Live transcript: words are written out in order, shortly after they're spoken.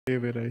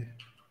where I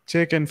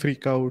check and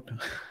freak out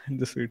and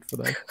just wait for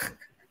that.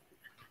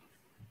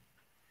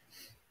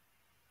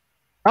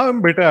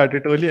 I'm better at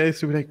it. Earlier I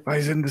used to be like, why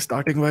isn't this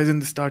starting? Why isn't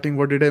this starting?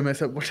 What did I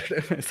mess up? What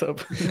did I mess up?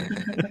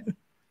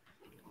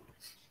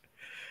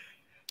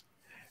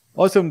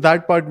 Awesome.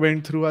 That part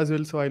went through as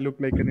well, so I look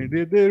like an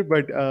idiot there.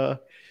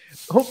 But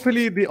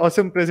hopefully the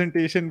awesome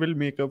presentation will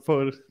make up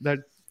for that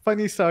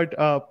funny start.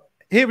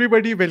 Hey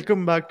everybody,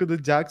 welcome back to the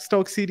JAX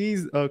Talk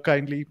series,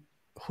 kindly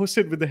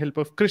hosted with the help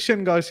of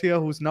Christian Garcia,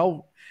 who's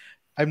now,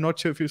 I'm not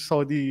sure if you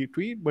saw the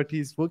tweet, but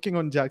he's working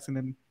on JAX in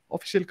an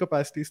official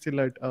capacity still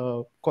at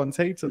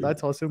Consite. So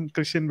that's awesome.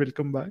 Christian,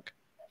 welcome back.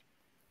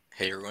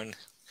 Hey everyone.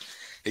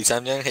 Hey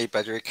Samjan. Hey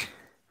Patrick.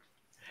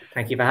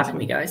 Thank you for having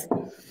me, guys.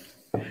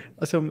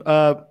 Awesome.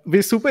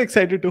 We're super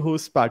excited to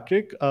host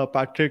Patrick.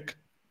 Patrick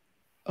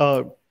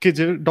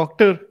Kagglers,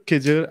 Dr.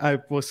 Kagglers, I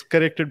was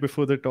corrected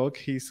before the talk.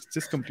 He's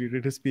just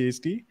completed his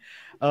PhD.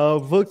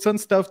 Works on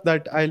stuff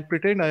that I'll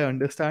pretend I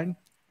understand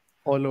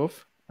all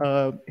of.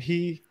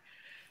 He's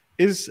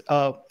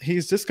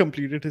just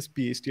completed his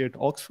PhD at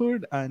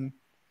Oxford, and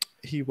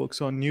he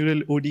works on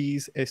neural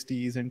ODEs,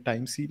 SDEs, and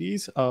time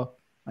series.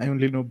 I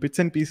only know bits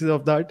and pieces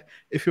of that.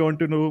 If you want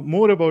to know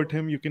more about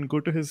him, you can go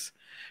to his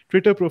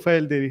Twitter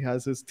profile. There he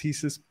has his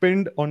thesis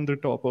pinned on the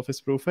top of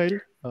his profile.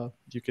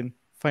 You can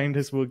find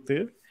his work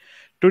there.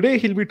 Today,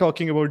 he'll be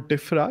talking about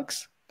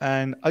Diffrax.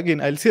 And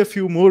again, I'll say a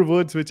few more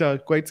words which are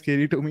quite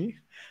scary to me.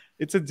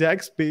 It's a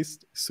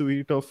JAX-based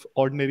suite of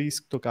ordinary,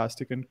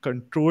 stochastic, and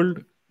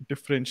controlled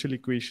differential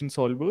equation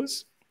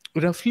solvers,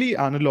 roughly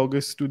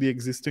analogous to the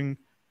existing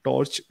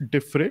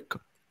torchdiffeq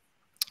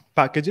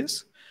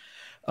packages.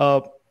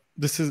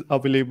 This is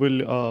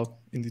available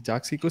in the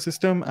JAX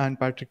ecosystem, and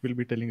Patrick will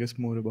be telling us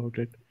more about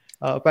it.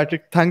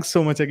 Patrick, thanks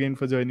so much again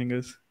for joining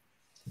us.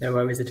 No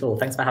worries at all.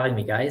 Thanks for having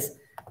me, guys.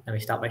 Let me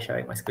start by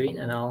sharing my screen,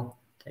 and I'll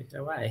take it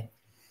away.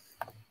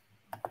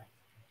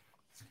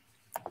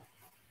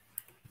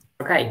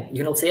 Okay, you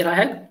can all see it, I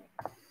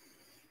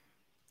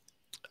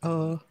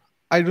hope?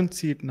 I don't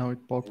see it now.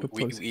 It popped up.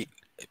 It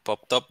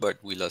popped up, but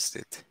we lost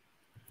it.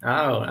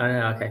 Oh,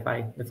 okay,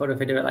 fine. If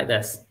we do it like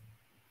this.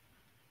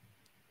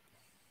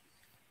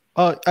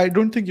 I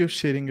don't think you're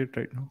sharing it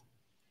right now.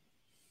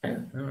 Yeah,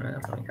 all right,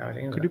 that's not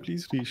encouraging. Could you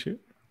please reshare?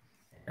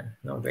 Yeah,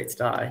 not a great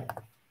start.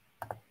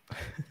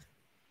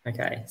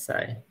 Okay, so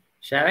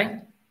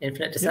sharing,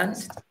 infinite descent.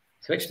 Yep.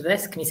 Switch to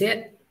this. Can you see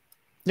it?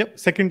 Yep,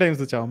 second time's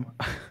the charm.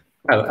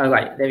 Oh,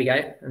 right, there we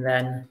go. And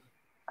then,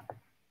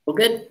 all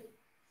good?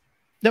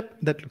 Yep,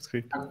 that looks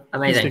great.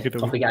 Amazing.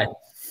 Off we go.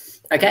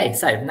 Okay,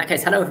 so in that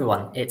case, hello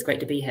everyone. It's great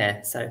to be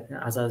here. So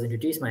as I was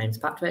introduced, my name is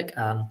Patrick,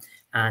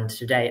 and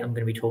today I'm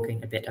going to be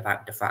talking a bit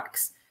about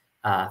Diffrax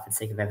for the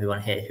sake of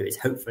everyone here who is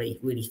hopefully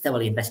really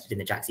thoroughly invested in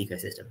the JAX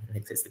ecosystem and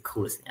thinks it's the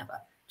coolest thing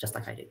ever, just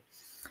like I do.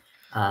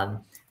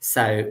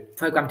 So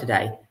program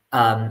today,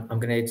 I'm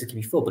going to just give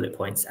you 4 bullet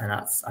points, and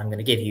I'm going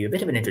to give you a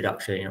bit of an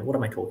introduction. You know, what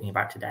am I talking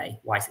about today?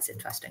 Why is this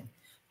interesting?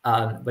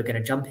 We're going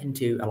to jump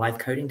into a live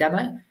coding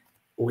demo.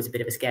 Always a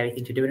bit of a scary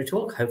thing to do in a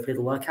talk. Hopefully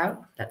it'll work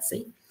out. Let's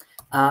see.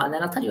 And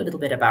then I'll tell you a little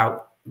bit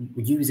about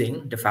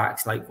using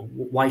Diffrax, like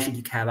why should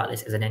you care about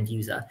this as an end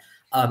user?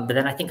 But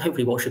then I think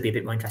hopefully what should be a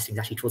bit more interesting is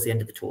actually towards the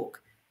end of the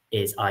talk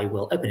is I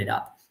will open it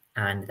up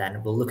and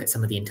then we'll look at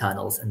some of the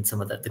internals and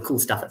some of the cool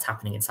stuff that's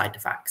happening inside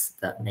Diffrax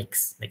that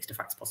makes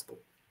Diffrax possible.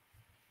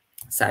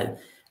 So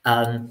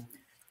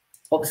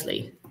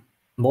obviously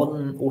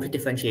modern auto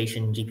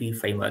differentiation GPU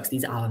frameworks,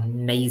 these are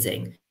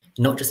amazing,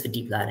 not just for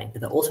deep learning,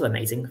 but they're also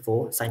amazing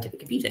for scientific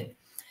computing.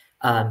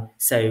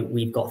 So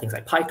we've got things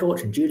like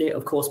PyTorch and Julia,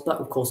 of course, but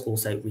of course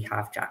also we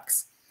have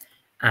JAX.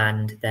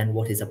 And then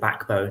what is a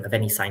backbone of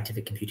any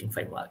scientific computing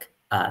framework?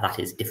 That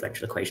is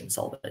differential equation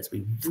solvers.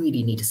 We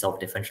really need to solve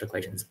differential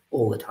equations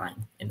all the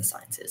time in the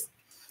sciences.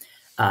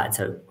 And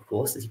so, of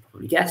course, as you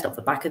probably guessed, off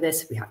the back of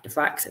this, we have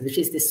Diffrax, and which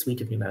is this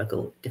suite of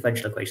numerical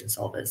differential equation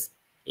solvers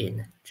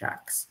in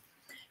JAX.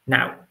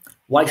 Now,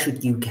 why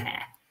should you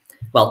care?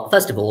 Well,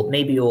 first of all,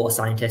 maybe you're a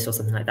scientist or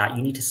something like that.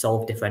 You need to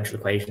solve differential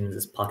equations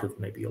as part of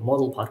maybe your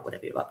model, part of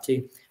whatever you're up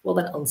to. Well,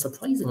 then,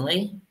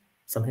 unsurprisingly,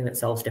 something that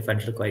solves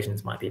differential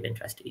equations might be of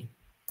interest to you.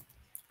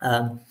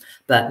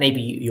 But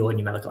maybe you're a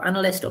numerical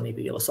analyst, or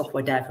maybe you're a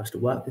software dev who has to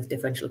work with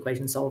differential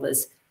equation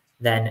solvers.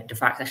 Then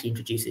Diffrax actually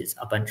introduces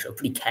a bunch of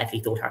pretty carefully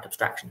thought out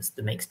abstractions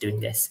that makes doing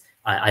this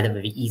either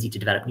very easy to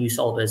develop new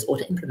solvers or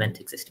to implement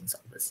existing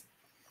solvers.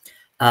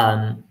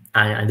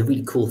 And the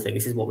really cool thing,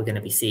 this is what we're going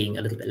to be seeing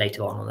a little bit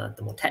later on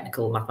the more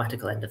technical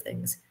mathematical end of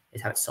things,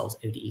 is how it solves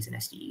ODEs and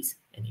SDEs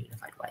in a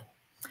unified way.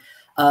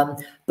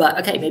 But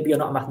okay, maybe you're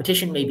not a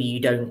mathematician, maybe you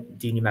don't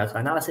do numerical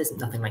analysis,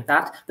 nothing like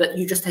that, but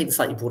you just take the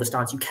slightly broader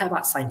stance, you care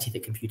about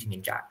scientific computing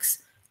in JAX.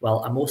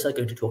 Well, I'm also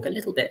going to talk a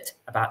little bit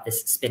about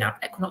this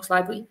spin-out Equinox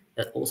library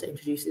that also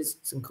introduces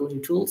some cool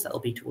new tools. That'll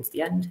be towards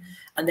the end.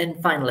 And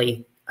then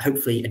finally,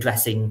 hopefully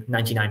addressing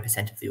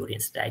 99% of the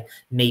audience today.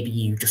 Maybe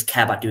you just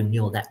care about doing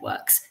neural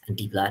networks and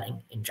deep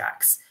learning in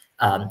JAX.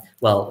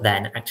 Well,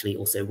 then actually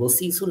also we'll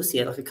see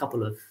like a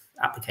couple of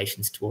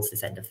applications towards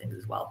this end of things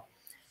as well.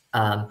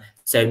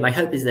 So my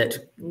hope is that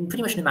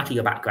pretty much no matter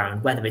your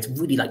background, whether it's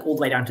really like all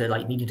the way down to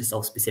like needing to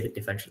solve specific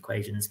differential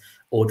equations,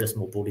 or just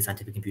more broadly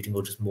scientific computing,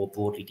 or just more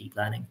broadly deep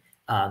learning,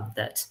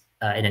 that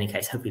in any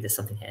case, hopefully there's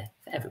something here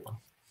for everyone.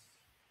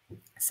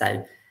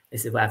 So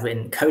this is where I've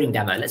written coding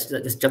demo. Let's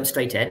just jump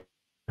straight in.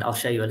 I'll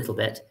show you a little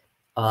bit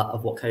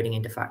of what coding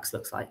in Diffrax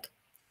looks like.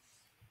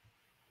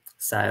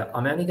 So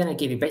I'm only going to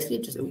give you basically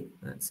just,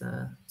 it's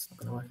not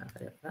going to work out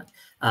very well.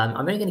 I'm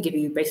only going to give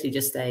you basically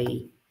just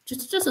a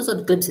sort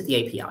of glimpse at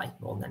the API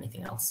more than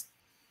anything else.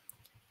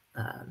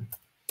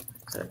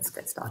 So let's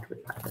get started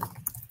with Python.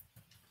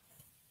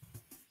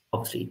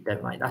 Obviously,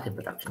 don't write that in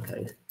production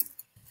code.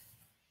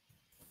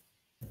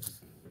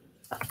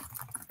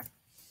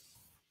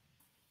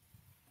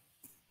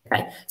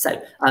 Okay,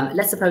 so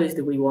let's suppose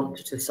that we want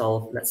to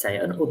solve, let's say,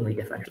 an ordinary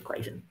differential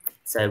equation.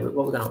 So what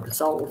we're going to want to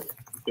solve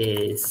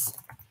is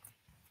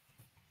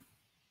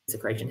this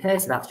equation here.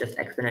 So that's just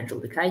exponential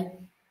decay.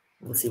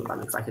 We'll see what that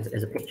looks like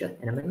as a picture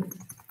in a moment.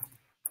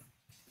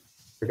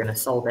 We're going to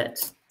solve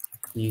it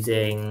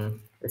using,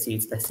 let's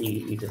use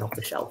an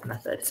off-the-shelf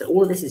method. So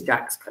all of this is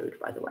JAX code,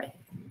 by the way.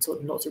 It's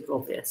not super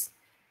obvious,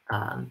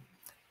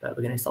 but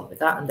we're going to solve with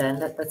that, and then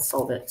let's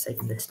solve it, say,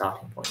 from this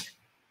starting point.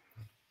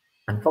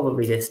 And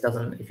probably this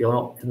doesn't, if you're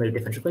not familiar with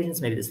differential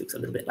equations, maybe this looks a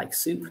little bit like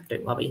soup.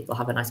 Don't worry, we'll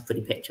have a nice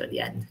pretty picture at the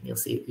end, and you'll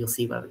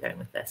see where we're going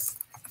with this.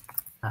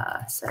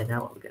 So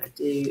now what we're going to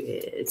do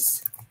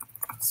is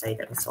say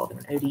that we're solving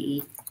an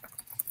ODE,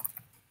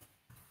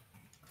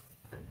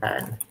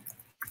 and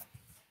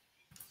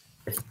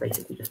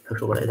basically just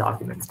push all of those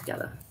arguments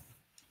together,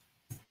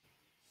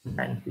 and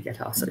then we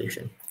get our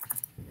solution.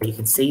 So you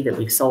can see that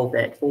we've solved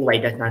it all the way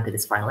down to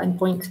this final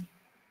endpoint.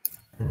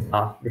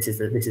 This is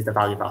the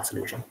value of our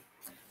solution.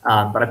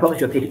 But I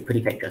promised you a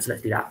pretty picture, so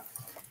let's do that.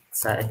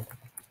 So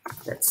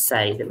let's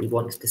say that we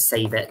want to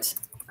save it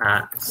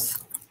at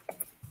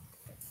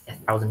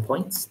 1,000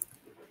 points.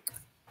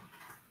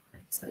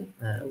 So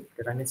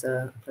did I miss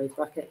a close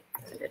bracket?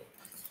 Yes, I did.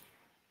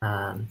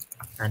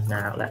 And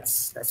now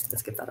let's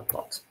give that a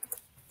plot.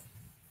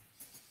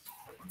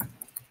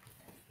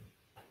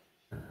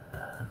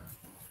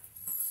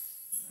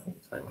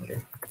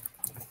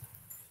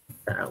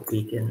 Now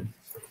we can.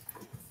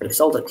 We've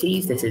solved at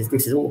t's. This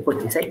is all the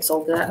points we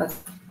solved there.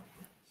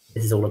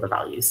 This is all of the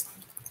values.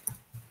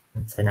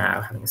 And so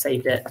now, having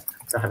saved it,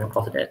 so having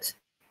plotted it,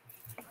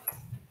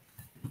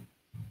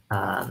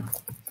 and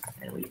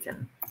we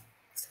can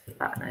save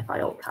that. And if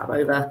I alt tab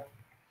over,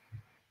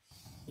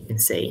 you can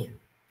see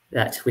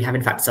that we have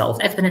in fact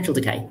solved exponential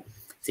decay.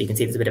 So you can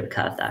see there's a bit of a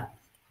curve there.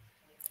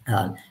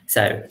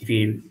 So if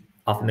you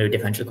are familiar with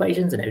differential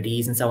equations and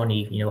ODEs and so on,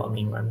 you know what I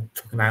mean when I'm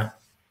talking about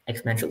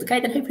exponential decay,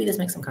 then hopefully this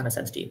makes some kind of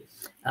sense to you,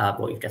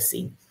 what you've just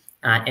seen.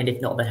 And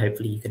if not, then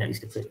hopefully you can at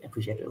least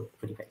appreciate a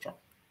pretty picture.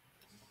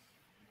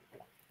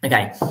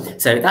 Okay,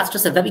 so that's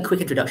just a very quick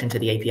introduction to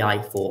the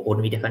API for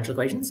ordinary differential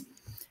equations.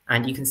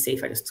 And you can see,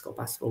 if I just scroll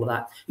past all of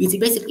that, you can see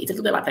basically it's a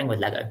little bit like playing with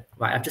Lego,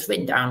 right? I've just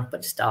written down a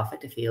bunch of stuff,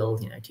 vector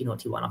field, T0,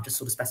 T1. I've just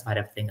sort of specified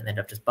everything, and then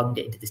I've just bunged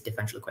it into this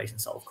differential equation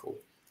solve call.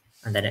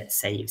 And then it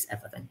saves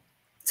everything.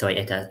 So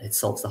it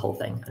solves the whole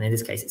thing. And in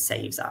this case, it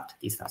saves at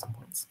these 1,000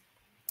 points.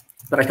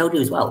 But I told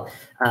you as well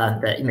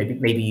that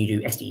maybe you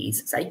do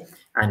SDEs, say,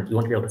 and you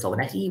want to be able to solve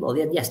an SDE. Well,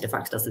 then yes,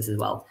 Diffrax does this as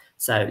well.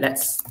 So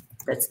let's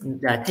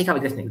take our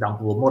existing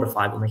example, we'll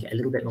modify, we'll make it a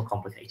little bit more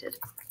complicated.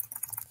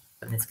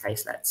 In this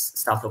case, let's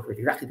start off with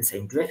exactly the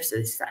same drift. So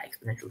this is that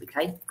exponential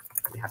decay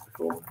that we had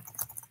before.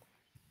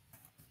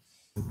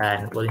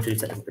 And we'll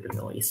introduce a little bit of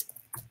noise.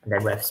 And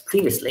then whereas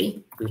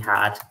previously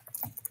that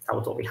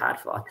was what we had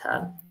for our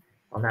term.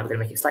 Well, now we're going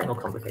to make it slightly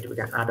more complicated. We're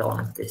going to add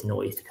on this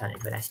noise to turn it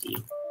into an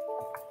SDE.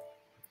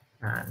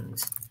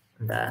 And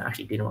then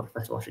actually, do you know what?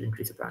 First of all, I should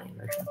introduce a Brownian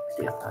motion. Let's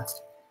do that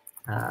first.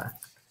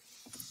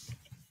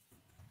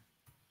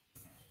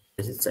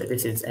 So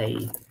this is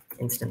a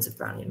instance of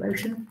Brownian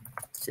motion.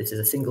 So this is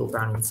a single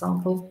Brownian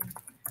sample.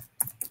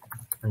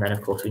 And then,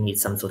 of course, we need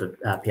some sort of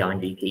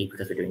PRNG key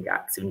because we're doing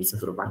JAX. So we need some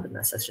sort of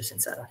randomness. Let's just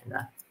insert that in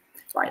there.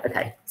 Right,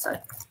 okay. So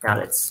now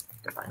let's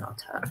define our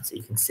term. So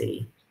you can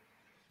see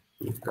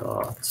we've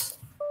got...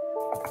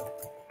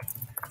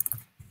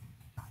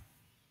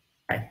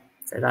 Okay,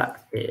 so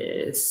that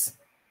is...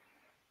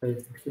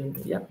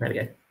 Yeah, there we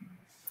go.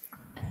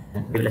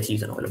 Maybe let's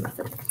use an Euler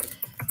method.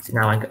 So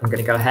now I'm going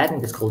to go ahead and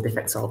just call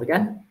diffeq solve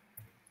again.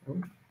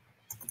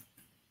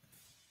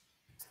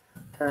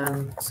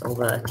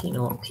 Solver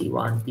T0,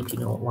 T1, B2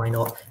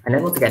 Y0, and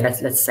then once again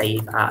let's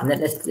save and then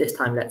this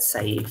time let's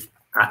save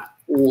at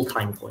all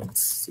time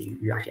points, so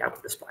you actually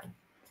output the spline.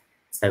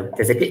 So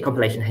there's a Git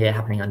compilation here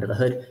happening under the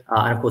hood,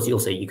 and of course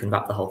you can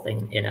wrap the whole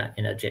thing in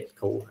a Git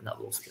call, and that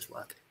will also just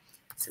work.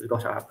 So we've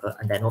got our output,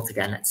 and then once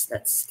again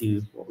let's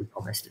do what we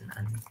promised, and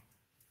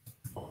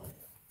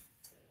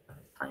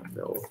time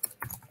will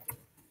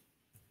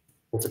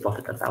also plot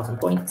at 1,000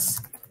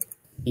 points.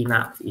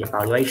 Vmap the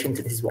evaluation.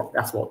 So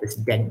that's what this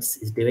dense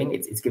is doing.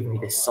 It's giving me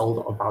this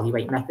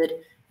solve.evaluate method.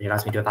 It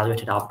allows me to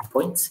evaluate at our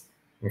points.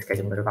 In this case,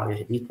 I'm going to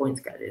evaluate at these points,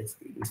 get these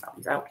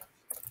values out.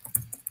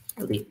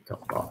 Delete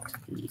dot plot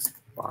these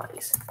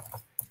y's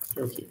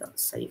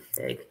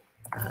savefig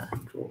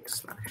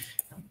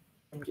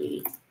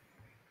talk/ng.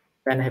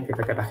 Then hopefully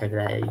if I go back over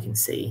there, you can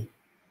see,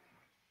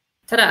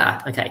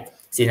 ta-da! Okay,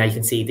 so now you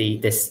can see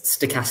this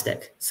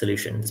stochastic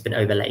solution that's been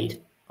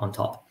overlaid on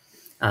top.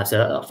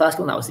 So the first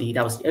one, that was the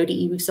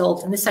ODE we've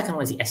solved, and the second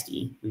one is the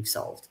SDE we've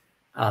solved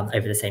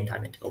over the same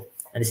time interval.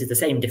 And this is the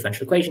same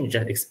differential equation,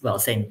 just, well,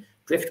 same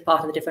drift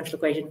part of the differential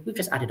equation. We've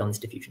just added on this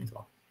diffusion as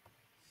well.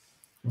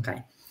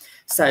 Okay,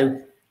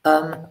 so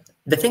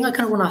the thing I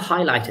kind of want to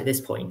highlight at this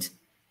point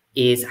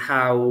is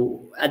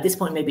how, at this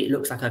point, maybe it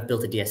looks like I've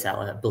built a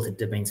DSL, I've built a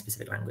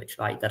domain-specific language,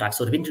 right? That I've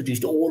sort of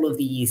introduced all of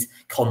these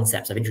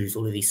concepts, I've introduced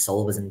all of these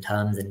solvers and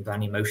terms and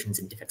Brownian motions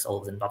and Diffrax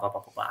solvers and blah, blah,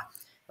 blah, blah, blah,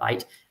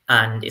 right?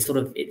 And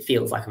it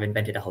feels like I've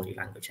invented a whole new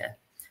language here.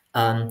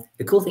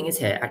 The cool thing is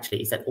here,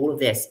 actually, is that all of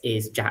this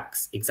is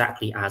JAX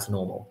exactly as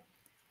normal.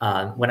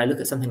 When I look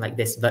at something like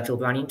this virtual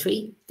Brownian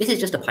tree, this is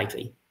just a pi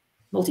tree.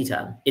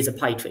 Multi-term is a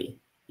pi tree.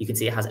 You can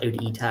see it has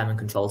ODE term and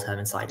control term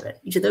inside of it.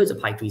 Each of those are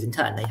pi trees in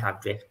turn. They have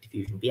drift,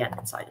 diffusion, BN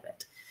inside of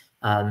it.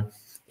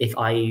 If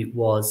I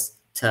was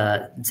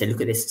to say,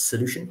 look at this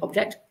solution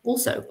object,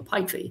 also a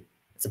pi tree.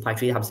 It's a pi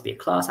tree that happens to be a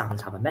class,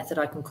 happens to have a method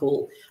I can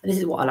call. And this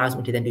is what allows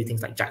me to then do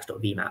things like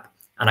JAX.vmap.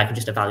 And I can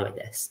just evaluate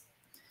this.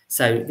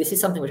 So this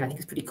is something which I think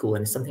is pretty cool.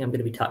 And it's something I'm going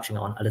to be touching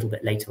on a little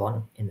bit later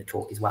on in the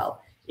talk as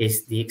well,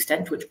 is the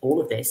extent to which all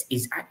of this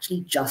is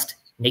actually just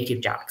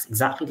native JAX,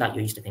 exactly like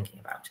you're used to thinking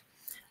about.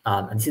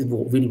 And this is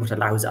really what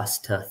allows us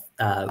to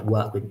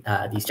work with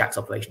these JAX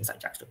operations like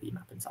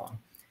JAX.vmap and so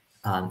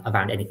on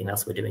around anything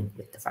else we're doing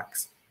with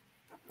Diffrax.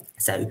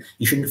 So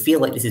you shouldn't feel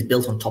like this is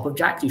built on top of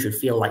JAX. You should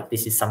feel like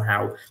this is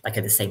somehow like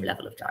at the same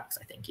level of JAX,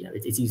 I think. You know,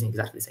 it's using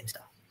exactly the same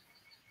stuff.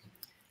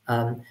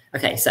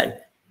 Okay, so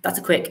that's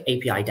a quick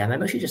API demo,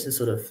 mostly just to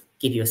sort of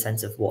give you a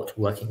sense of what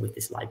working with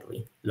this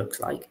library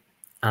looks like.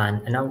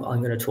 And now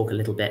I'm going to talk a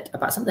little bit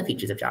about some of the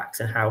features of JAX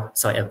and how,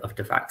 sorry, of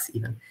Diffrax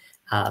even.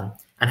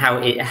 And how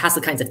it has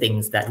the kinds of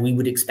things that we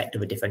would expect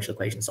of a differential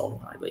equation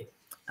solving library.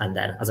 And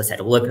then, as I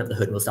said, we'll open up the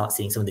hood and we'll start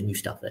seeing some of the new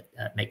stuff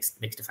that makes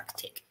Diffrax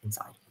tick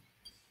inside.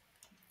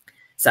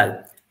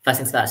 So first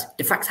things first,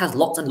 Diffrax has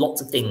lots and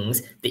lots of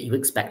things that you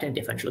expect in a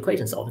differential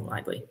equation solving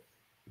library.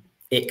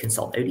 It can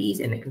solve ODEs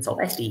and it can solve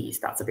SDEs.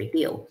 That's a big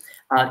deal.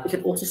 It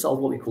can also solve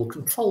what we call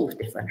controlled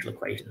differential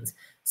equations.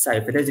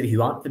 So for those of you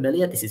who aren't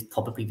familiar, this is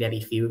probably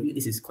very few of you.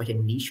 This is quite a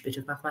niche bit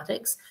of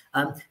mathematics.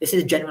 This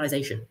is a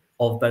generalization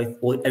of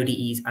both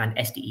ODEs and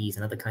SDEs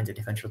and other kinds of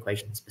differential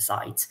equations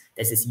besides.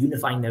 There's this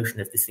unifying notion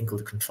of this thing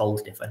called a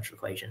controlled differential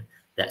equation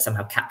that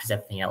somehow captures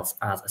everything else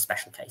as a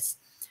special case.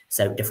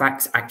 So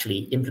Diffrax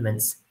actually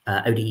implements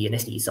ODE and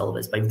SDE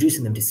solvers by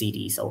reducing them to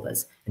CDE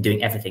solvers and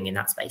doing everything in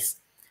that space,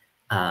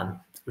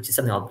 which is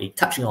something I'll be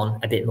touching on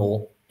a bit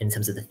more in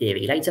terms of the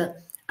theory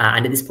later.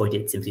 And at this point,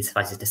 it simply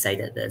suffices to say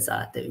that there's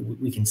that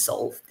we can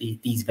solve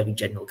these very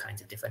general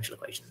kinds of differential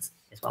equations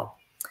as well.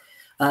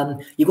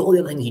 You've got all the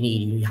other things you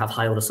need. You have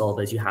high order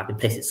solvers, you have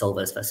implicit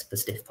solvers for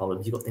stiff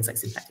problems. You've got things like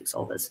symplectic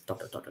solvers, ...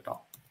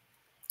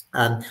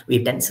 We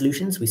have dense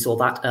solutions. We saw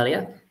that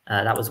earlier.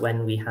 That was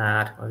when we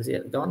had, what was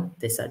it gone?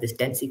 This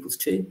dense equals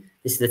true.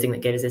 This is the thing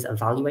that gave us this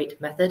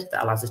evaluate method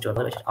that allows us to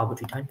evaluate at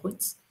arbitrary time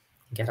points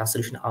and get our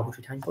solution at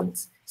arbitrary time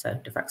points. So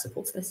Diffrax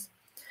supports this.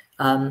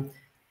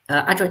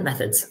 Adjoint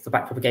methods for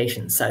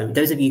backpropagation. So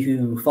those of you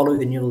who follow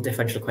the neural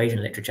differential equation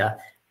literature,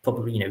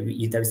 probably,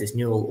 there was this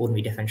neural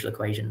ordinary differential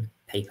equation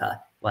paper,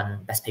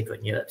 one best paper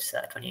at NEURT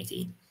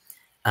 2018.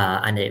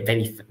 And it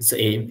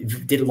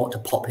did a lot to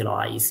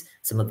popularize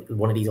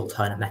one of these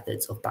alternate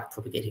methods of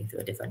backpropagating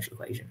through a differential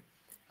equation.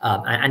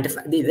 And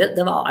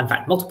there are, in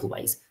fact, multiple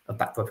ways of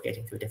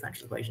backpropagating through a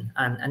differential equation,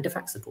 and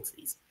Diffrax supports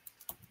these.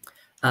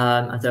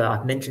 And so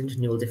I've mentioned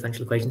neural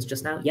differential equations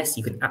just now. Yes,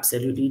 you can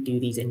absolutely do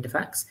these in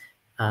Diffrax.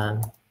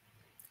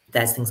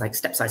 There's things like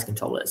step size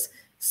controllers.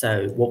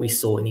 So what we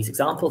saw in these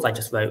examples, I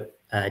just wrote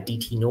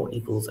dt naught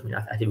equals, I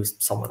think it was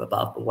somewhere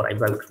above, but what I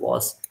wrote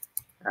was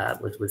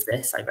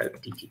this. I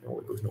wrote dt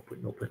naught equals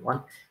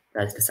 0.0.1.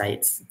 That is to say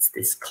it's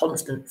this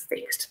constant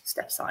fixed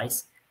step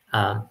size.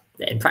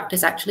 In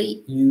practice,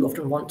 actually, you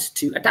often want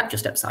to adapt your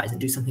step size and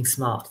do something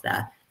smart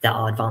there. There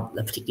are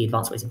particularly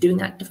advanced ways of doing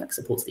that. Diffrax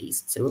supports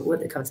these. So we're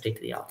at the current state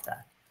of the art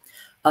there.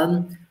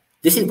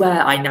 This is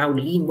where I now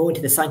lean more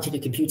into the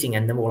scientific computing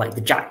and the more like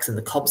the JAX and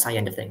the comp-sci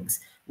end of things,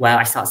 where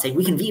I start saying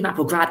we can vmap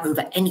or grad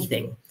over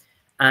anything.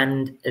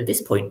 And at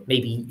this point,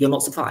 maybe you're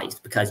not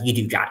surprised because you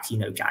do JAX, you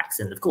know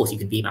JAX, and of course you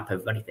can vmap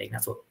over anything.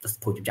 That's the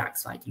point of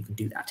JAX, right? You can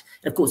do that.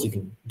 And of course you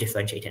can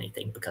differentiate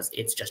anything because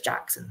it's just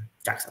JAX, and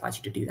JAX allows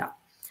you to do that.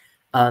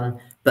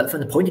 But from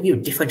the point of view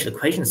of differential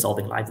equation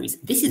solving libraries,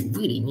 this is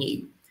really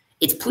new.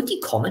 It's pretty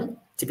common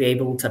to be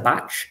able to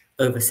batch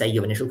over, say,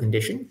 your initial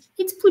condition.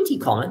 It's pretty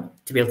common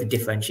to be able to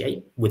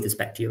differentiate with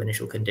respect to your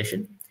initial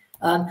condition.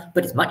 But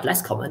it's much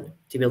less common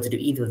to be able to do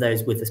either of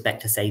those with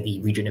respect to, say,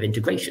 the region of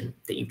integration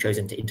that you've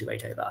chosen to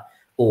integrate over,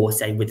 or,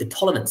 say, with the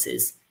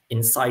tolerances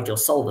inside your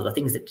solver, the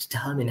things that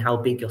determine how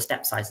big your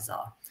step sizes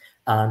are, ...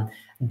 And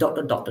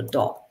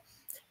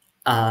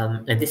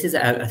this is,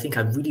 I think,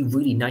 a really,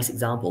 really nice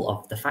example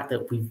of the fact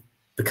that we've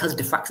because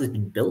Diffrax has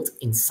been built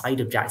inside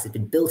of JAX, it's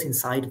been built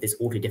inside of this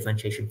auto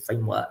differentiation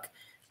framework,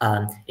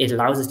 it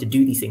allows us to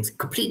do these things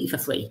completely for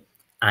free.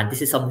 And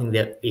this is something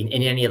that in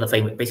any other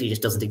framework basically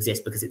just doesn't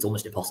exist because it's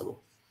almost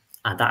impossible.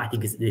 And that, I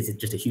think, this is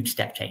just a huge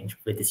step change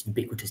with this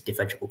ubiquitous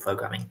differentiable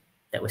programming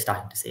that we're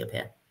starting to see up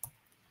here.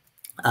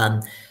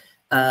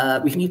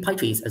 We can use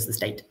PyTrees as the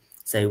state.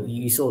 So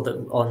you saw that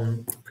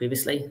on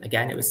previously,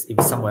 again, it was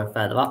somewhere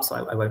further up,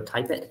 so I won't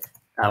type it.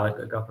 I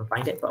won't go up and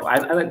find it, but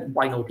I went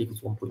y0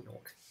 equals 1.0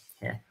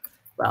 here.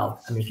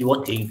 Well, I mean, if you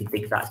want to, you can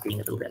think of that as being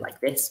a little bit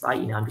like this, right?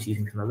 You know, I'm just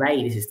using some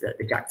array. This is the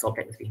JAX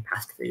object that's being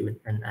passed through,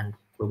 and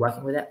we're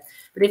working with it.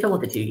 But if I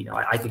wanted to, you know,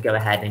 I could go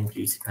ahead and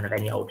use kind of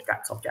any old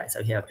JAX object.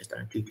 So here I've just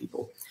done a 2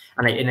 tuple.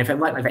 And if I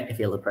write my vector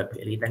field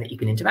appropriately, then you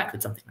can interact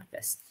with something like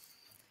this.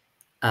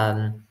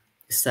 And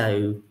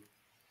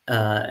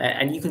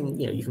you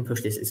can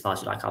push this as far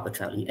as you like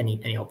arbitrarily.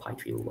 Any old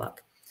PyTree will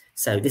work.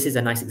 So this is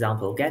a nice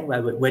example again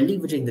where we're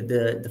leveraging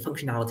the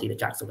functionality that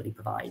JAX already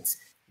provides.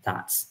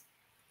 That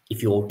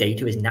if your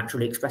data is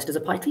naturally expressed as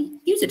a PyTree,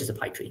 use it as a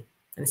PyTree.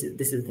 And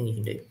this is the thing you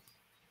can do.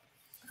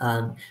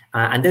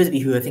 And those of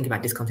you who are thinking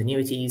about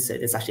discontinuities, so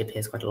this actually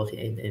appears quite a lot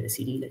in the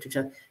CD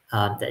literature.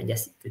 Then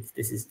yes,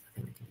 this is a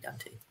thing that can be done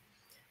too.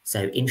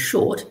 So in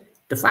short,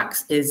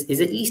 Diffrax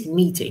is at least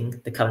meeting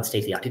the current state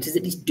of the art. It is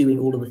at least doing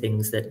all of the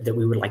things that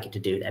we would like it to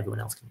do that everyone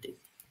else can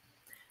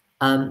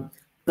do.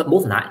 But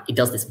more than that, it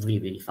does this really,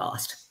 really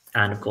fast.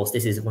 And of course,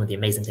 this is one of the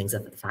amazing things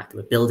of the fact that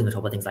we're building on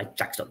top of things like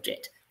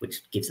JAX.jit,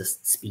 which gives us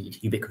speed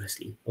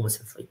ubiquitously, almost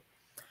for free.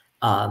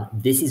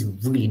 This is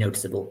really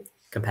noticeable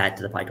compared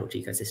to the PyTorch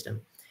ecosystem.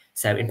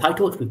 So in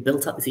PyTorch, we've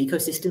built up this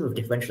ecosystem of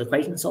differential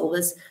equation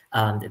solvers.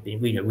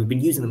 We've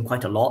been using them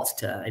quite a lot,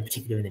 in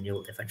particular in the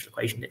neural differential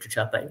equation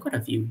literature, but in quite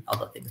a few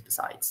other things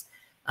besides.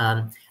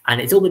 And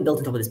it's all been built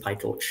on top of this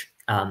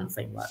PyTorch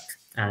framework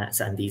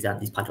and these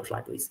PyTorch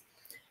libraries.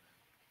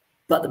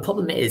 But the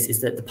problem is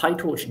that the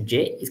PyTorch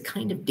JIT is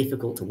kind of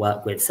difficult to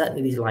work with.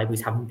 Certainly, these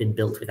libraries haven't been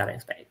built with that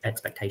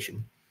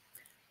expectation.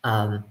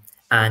 And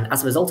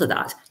as a result of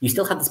that, you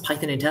still have this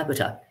Python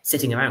interpreter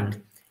sitting around.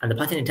 And the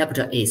Python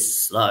interpreter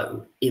is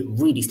slow. It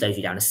really slows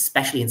you down,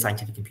 especially in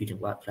scientific computing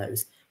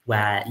workflows,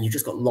 where you've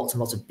just got lots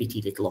and lots of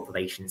bitty little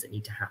operations that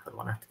need to happen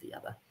one after the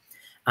other.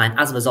 And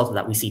as a result of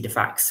that, we see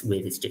Diffrax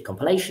with its JIT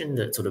compilation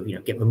that sort of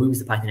removes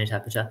the Python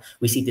interpreter.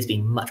 We see this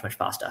being much, much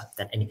faster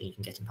than anything you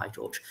can get in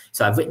PyTorch.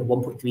 So I've written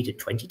 1.3 to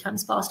 20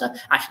 times faster.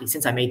 Actually,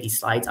 since I made these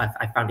slides,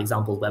 I've found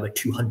examples where we're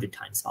 200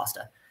 times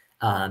faster.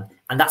 And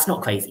that's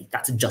not crazy.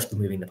 That's just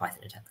removing the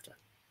Python interpreter.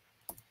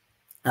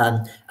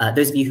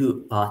 Those of you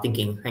who are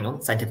thinking, hang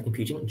on, scientific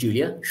computing,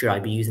 Julia, should I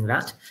be using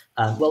that?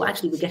 Well,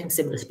 actually, we're getting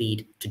similar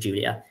speed to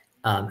Julia.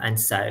 And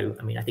so,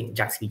 I mean, I think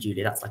JAX v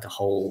Julia, that's like a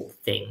whole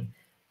thing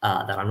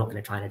that I'm not going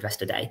to try and address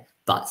today.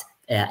 But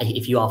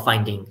if you are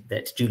finding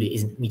that Julia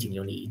isn't meeting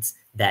your needs,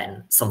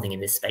 then something in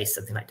this space,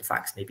 something like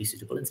Diffrax, may be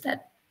suitable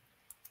instead.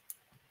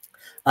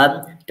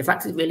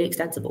 Diffrax is really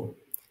extensible.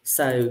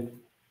 So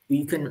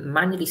you can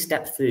manually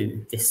step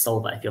through this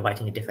solver if you're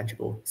writing a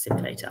differentiable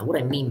simulator. And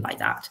what I mean by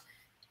that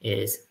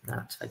is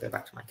that, if I go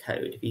back to my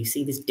code, if you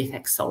see this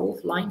diffeq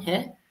solve line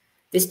here,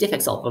 this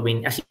diffeq solve, I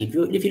mean, actually, if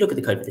you look at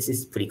the code for this,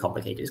 is pretty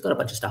complicated. It's got a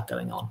bunch of stuff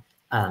going on.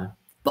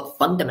 But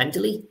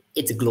fundamentally,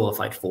 it's a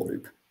glorified for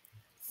loop.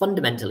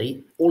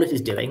 Fundamentally, all it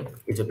is doing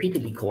is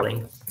repeatedly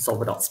calling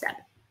solver.step.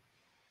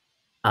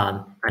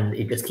 And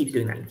it just keeps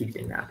doing that and keeps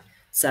doing that.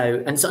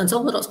 And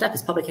solver.step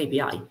is public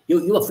API.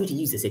 You are free to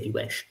use this if you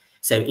wish.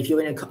 So if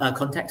you're in a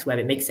context where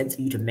it makes sense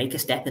for you to make a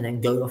step and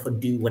then go off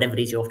and do whatever it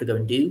is you're off to go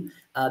and do,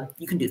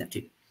 you can do that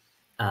too.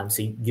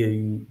 So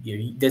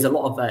there's a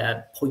lot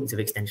of points of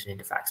extension in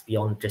Diffrax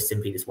beyond just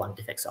simply this one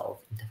diffeq solve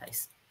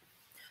interface.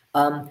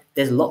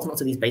 There's lots and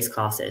lots of these base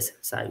classes.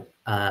 So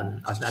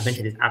I've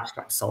mentioned this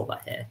abstract solver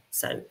here.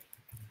 So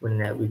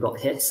when we've got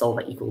here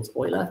solver equals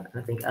Euler,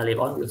 and I think earlier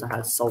on we also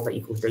had solver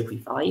equals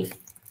Dopre5.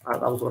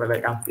 That was what I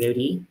wrote down for the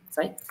ODE.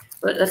 Say,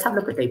 but let's have a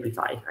look at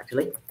Dopre5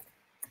 actually.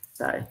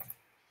 So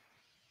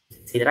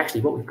see that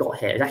actually what we've got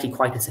here is actually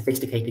quite a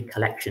sophisticated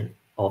collection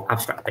of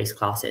abstract base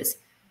classes.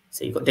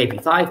 So you've got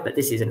Dopre5, but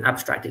this is an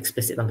abstract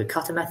explicit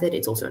undercutter method.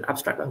 It's also an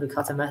abstract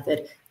undercutter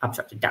method,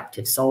 abstract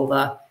adaptive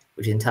solver,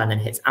 which in turn then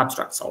hits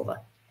abstract solver.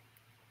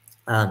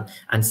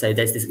 And so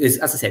there's this,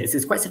 as I said, this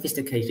is quite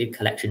sophisticated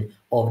collection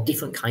of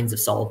different kinds of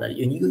solver.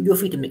 And you're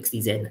free to mix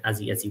these in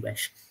as you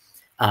wish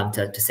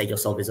to say your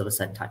solver is of a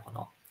certain type or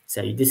not.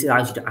 So this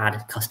allows you to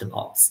add custom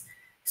ops.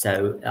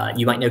 So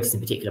you might notice in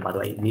particular, by the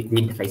way, the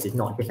interface is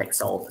not diffeq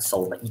solve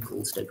solver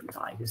equals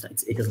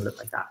Dopre5. It doesn't look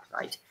like that,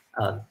 right?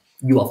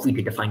 You are free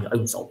to define your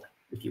own solver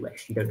if you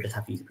wish. You don't just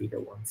have to use the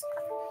pre-built ones.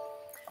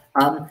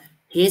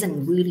 Here's a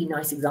really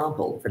nice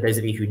example for those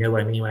of you who know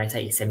what I mean when I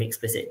say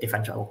semi-explicit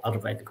differential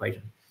algebraic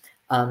equation,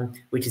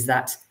 which is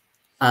that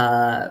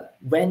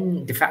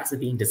when Diffrax was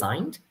being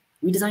designed,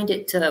 we designed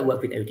it to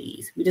work with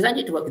ODEs. We designed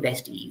it to work with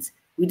SDEs.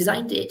 We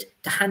designed it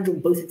to handle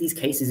both of these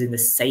cases in the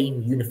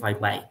same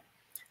unified way.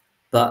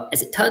 But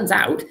as it turns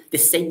out,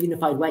 this same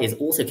unified way is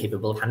also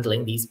capable of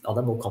handling these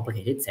other more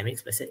complicated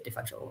semi-explicit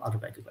differential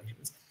algebraic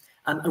equations.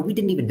 And we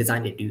didn't even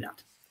design it to do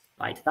that.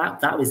 right?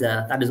 That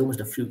is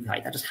almost a fluke,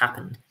 right? That just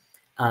happened.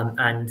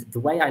 And the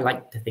way I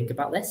like to think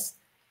about this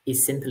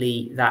is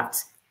simply that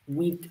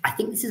I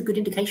think this is a good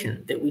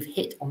indication that we've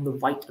hit on the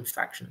right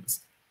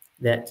abstractions.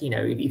 That,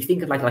 if you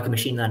think of like a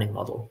machine learning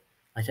model,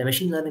 like a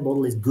machine learning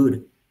model is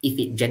good if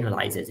it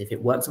generalizes, if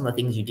it works on the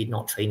things you did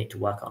not train it to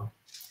work on.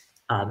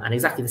 And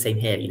exactly the same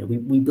here.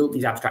 We built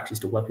these abstractions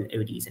to work with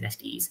ODEs and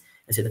SDEs.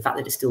 And so the fact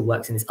that it still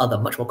works in this other,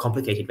 much more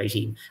complicated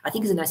regime, I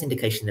think is a nice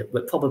indication that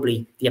we're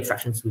probably the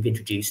abstractions we've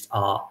introduced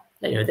are,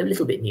 they're a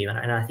little bit new,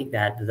 and I think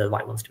they're the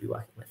right ones to be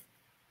working with.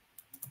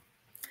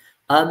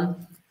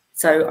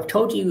 So I've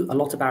told you a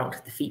lot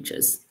about the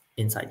features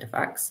inside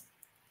Diffrax.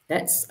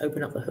 Let's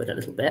open up the hood a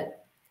little bit,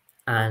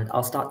 and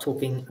I'll start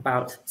talking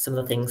about some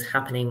of the things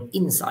happening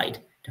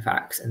inside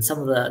Diffrax and some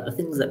of the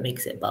things that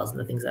makes it buzz and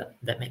the things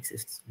that makes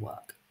it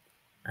work.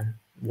 And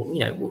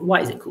why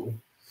is it cool?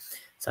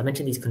 So I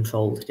mentioned these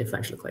controlled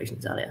differential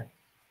equations earlier.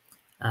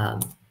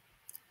 And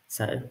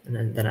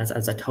then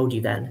as I told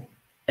you then,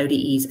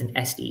 ODEs and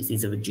SDEs,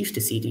 these are reduced to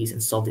CDs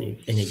and solved in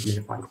a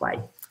unified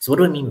way. So what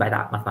do I mean by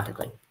that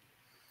mathematically?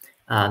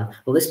 Well,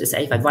 let's just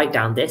say if I write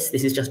down this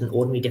is just an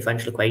ordinary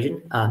differential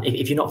equation.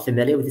 If you're not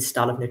familiar with this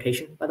style of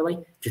notation, by the way,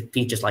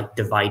 please just like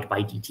divide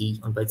by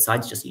dt on both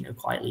sides. Just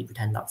quietly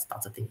pretend that's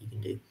a thing you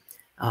can do.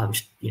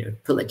 Just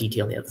put that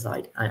dt on the other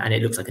side, and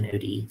it looks like an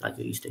ODE like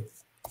you're used to.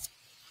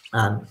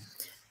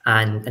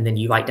 And then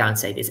you write down,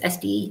 say, this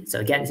SDE. So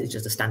again, this is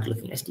just a standard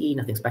looking SDE,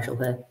 nothing special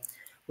here.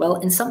 Well,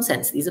 in some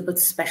sense, these are both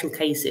special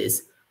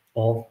cases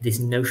of this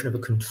notion of a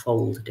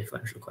controlled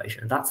differential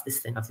equation. And that's this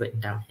thing I've written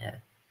down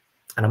here.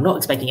 And I'm not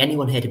expecting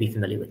anyone here to be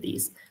familiar with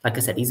these. Like I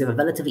said, these are a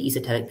relatively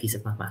esoteric piece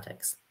of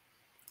mathematics.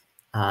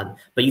 But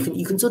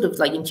you can sort of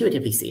like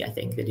intuitively see, I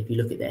think, that if you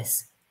look at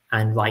this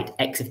and write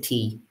x of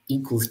t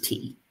equals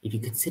t, if you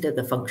consider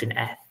the function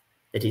f,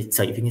 if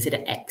you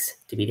consider x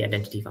to be the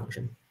identity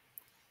function,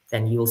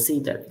 then you will see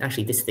that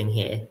actually this thing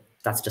here,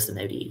 that's just an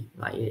ODE.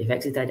 Right? If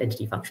x is the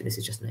identity function, this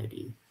is just an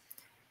ODE.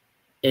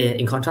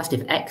 In contrast,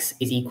 if x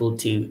is equal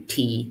to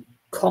t,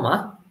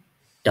 comma,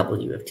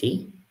 w of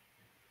t,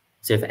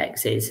 so if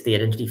x is the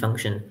identity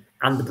function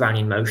and the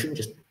Brownian motion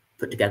just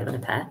put together in a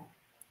pair,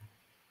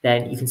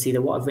 then you can see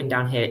that what I've written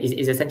down here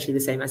is essentially the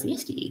same as the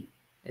SDE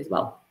as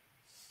well.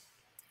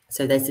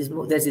 So there's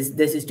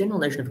this general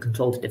notion of a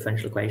controlled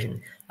differential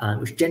equation,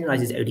 which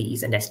generalizes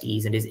ODEs and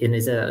SDEs and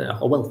is a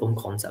well-formed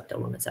concept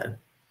all on its own.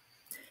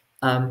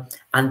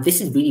 And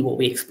this is really what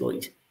we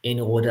exploit in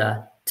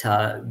order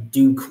to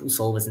do cool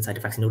solvers inside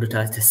Diffrax, in order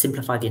to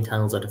simplify the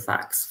internals of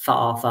Diffrax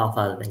far, far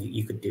further than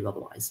you could do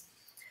otherwise.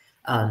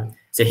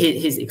 So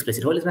here's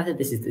explicit Euler's method.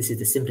 This is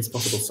the simplest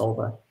possible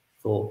solver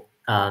for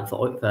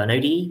an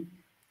ODE,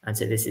 and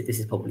so this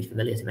is probably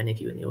familiar to many of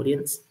you in the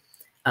audience.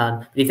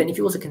 But then if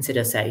you also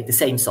consider, say, the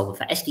same solver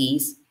for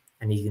SDEs,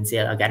 and you can see,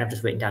 again, I've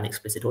just written down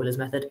explicit Euler's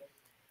method.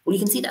 Well, you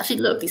can see that actually,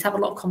 look, these have a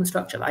lot of common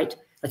structure, right?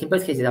 Like in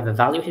both cases, I've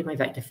evaluated my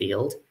vector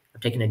field,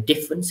 I've taken a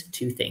difference of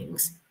two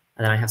things,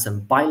 and then I have some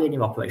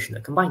bilinear operation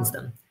that combines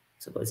them.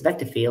 So I've got this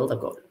vector field,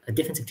 I've got a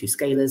difference of two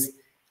scalars,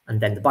 and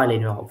then the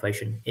bilinear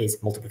operation is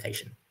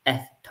multiplication,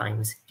 f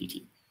times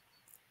dt.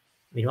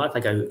 Meanwhile, if I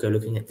go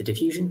looking at the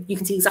diffusion, you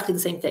can see exactly the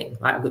same thing,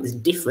 right? I've got this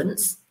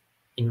difference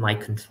in my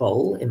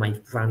control, in my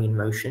Brownian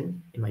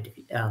motion, in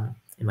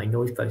my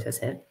noise process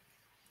here.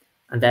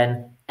 And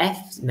then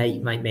f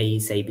may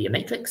say be a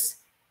matrix,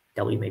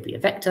 w may be a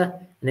vector,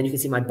 and then you can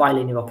see my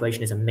bilinear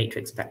operation is a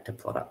matrix vector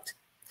product.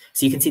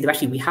 So you can see that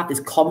actually we have this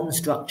common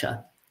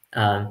structure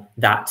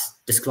that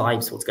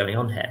describes what's going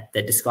on here,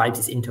 that describes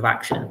this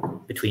interaction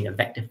between a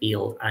vector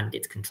field and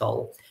its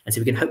control. And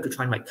so we can hope to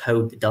try and write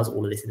code that does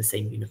all of this in the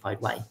same unified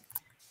way.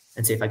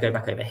 And so if I go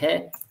back over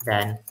here,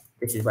 then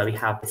this is where we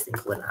have this thing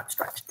called an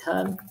abstract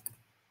term.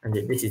 And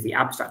this is the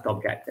abstract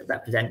object that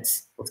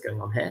represents what's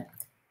going on here.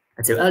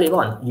 And so earlier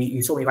on,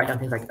 you saw me write down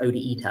things like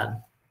ODE term.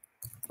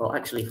 Well,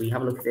 actually, if we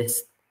have a look at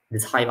this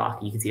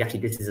hierarchy, you can see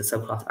actually this is a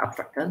subclass of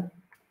abstract term.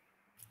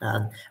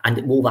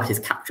 And all that is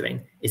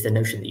capturing is the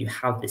notion that you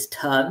have this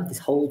term, this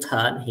whole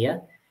term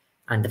here.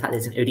 And the fact that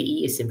it's an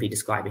ODE is simply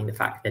describing the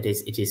fact that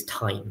it is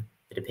time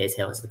that appears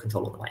here as the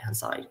control on the right-hand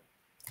side.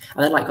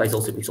 And then likewise,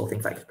 also, we saw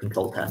things like a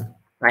control term,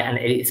 right? And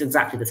it's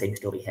exactly the same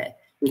story here.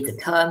 It's a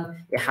term,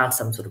 it has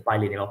some sort of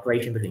bilinear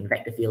operation between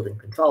vector field and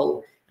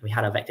control. And we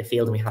had our vector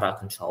field and we had our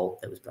control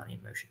that was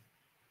Brownian motion.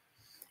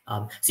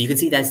 So you can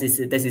see there's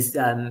this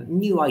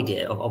new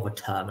idea of a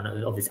term and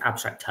of this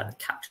abstract term that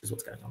captures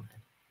what's going on here.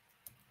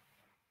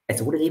 Okay,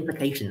 so what are the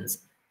implications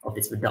of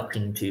this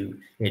reduction to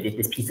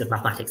this piece of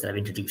mathematics that I've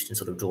introduced and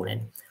sort of drawn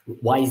in?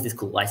 Why is this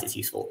cool? Why is this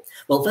useful?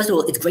 Well, first of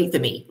all, it's great for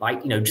me,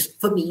 right? Just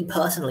for me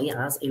personally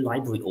as a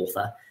library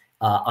author,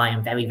 I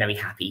am very, very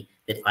happy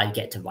that I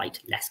get to write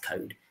less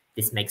code.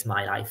 This makes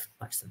my life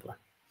much simpler.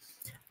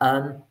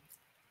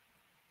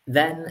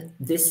 Then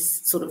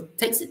this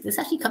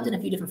actually comes in a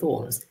few different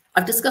forms.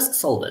 I've discussed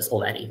solvers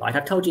already, right?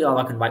 I've told you,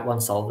 I can write one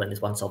solver and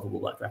this one solver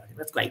will work for everything.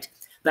 That's great.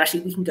 But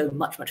actually, we can go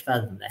much, much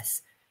further than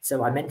this.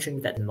 So I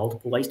mentioned that there are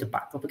multiple ways to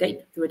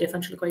backpropagate through a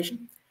differential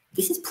equation.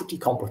 This is pretty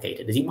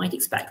complicated, as you might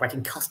expect.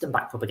 Writing custom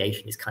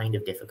backpropagation is kind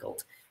of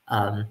difficult.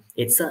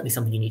 It's certainly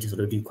something you need to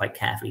sort of do quite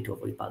carefully to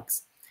avoid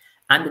bugs.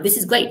 And this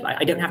is great, right?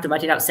 I don't have to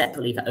write it out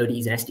separately for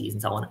ODEs and SDEs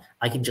and so on.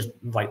 I can just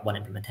write one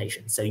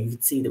implementation. So you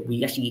can see that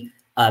we actually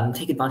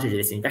take advantage of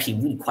this in actually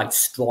really quite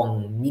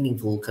strong,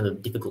 meaningful, kind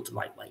of difficult to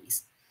write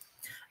ways.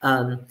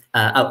 And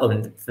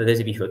for those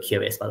of you who are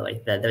curious, by the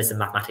way, there is some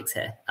mathematics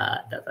here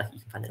that you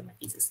can find in my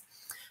thesis.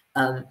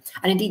 And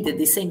indeed,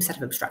 the same set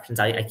of abstractions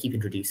I keep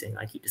introducing,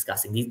 I keep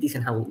discussing, these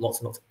can handle lots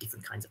and lots of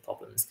different kinds of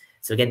problems.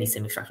 So again, these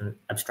same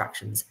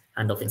abstractions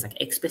handle things like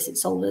explicit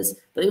solvers,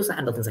 but they also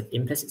handle things like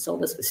implicit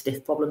solvers for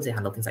stiff problems. They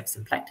handle things like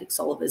symplectic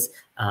solvers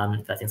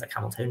for things like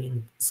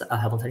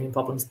Hamiltonian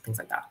problems, things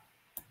like that. ...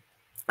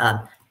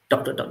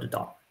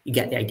 You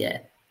get the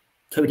idea.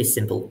 Code is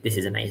simple. This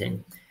is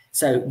amazing.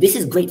 So this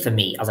is great for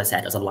me, as I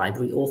said, as a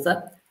library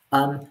author.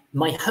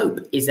 My hope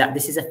is that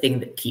this is a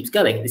thing that keeps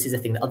going. This is a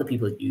thing that other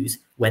people use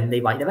when they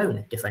write their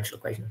own differential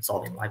equation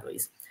solving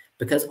libraries.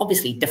 Because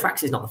obviously,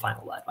 Diffrax is not the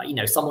final word, right? You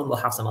know, someone will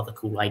have some other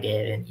cool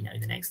idea in,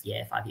 the next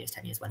year, 5 years,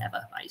 10 years,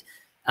 whenever, right?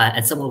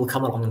 And someone will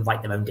come along and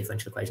write their own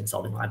differential equation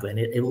solving library,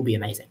 and it will be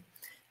amazing.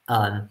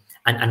 And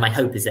my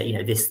hope is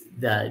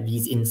that,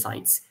 these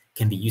insights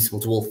can be useful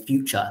to all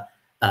future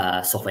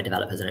software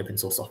developers and open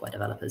source software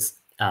developers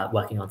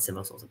working on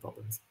similar sorts of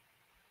problems.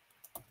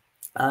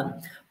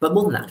 But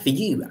more than that, for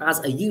you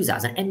as a user,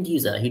 as an end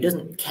user who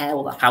doesn't care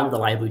how the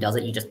library does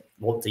it, you just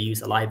want to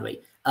use the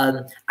library.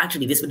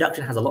 Actually, this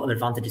reduction has a lot of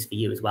advantages for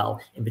you as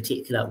well, in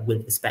particular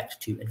with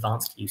respect to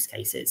advanced use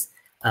cases.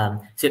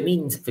 So it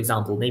means, for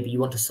example, maybe you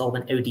want to solve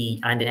an ODE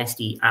and an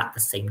SDE at the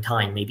same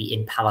time, maybe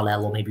in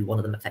parallel, or maybe one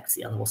of them affects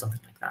the other or something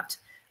like that.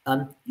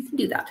 You can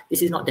do that.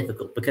 This is not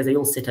difficult because they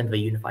all sit under a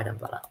unified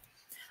umbrella.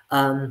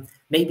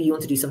 Maybe you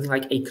want to do something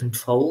like a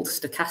controlled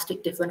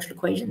stochastic differential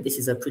equation. This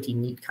is a pretty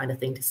neat kind of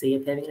thing to see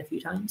appearing a few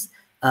times.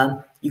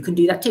 You can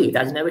do that too.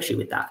 There's no issue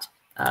with that.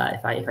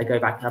 If I go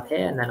back up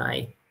here and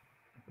then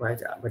where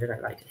did I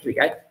write it? Here we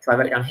go. So I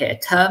wrote down here,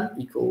 term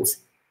equals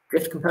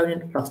drift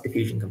component plus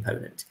diffusion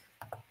component.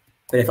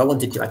 But if I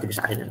wanted to, I could just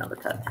add in another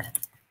term here,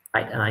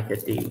 right? And I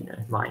could do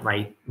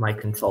my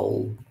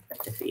control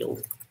vector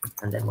field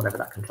and then whatever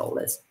that control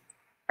is.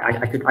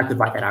 I could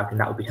write that out and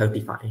that would be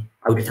totally fine.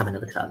 I would just have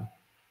another term.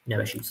 No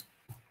issues.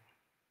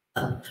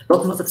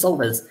 Lots of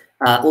solvers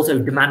also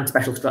demand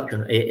special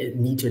structure,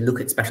 need to look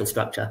at special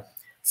structure.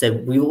 So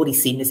we've already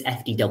seen this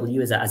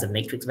FDW as a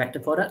matrix vector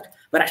product,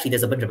 but actually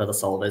there's a bunch of other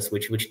solvers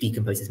which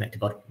decomposes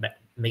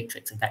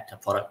matrix and vector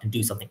product and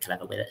do something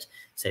clever with it.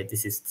 So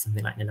this is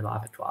something like Nineveh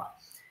Victoire.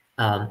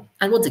 And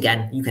once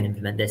again, you can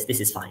implement this. This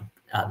is fine.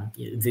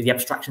 The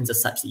abstractions are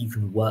such that you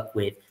can work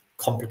with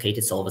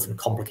complicated solvers and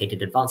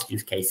complicated advanced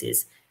use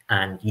cases,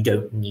 and you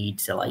don't need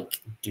to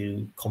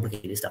do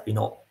complicated stuff. You're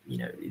not,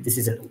 this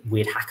isn't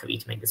weird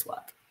hackery to make this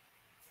work.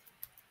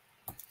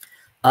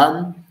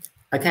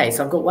 Okay,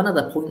 so I've got one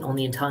other point on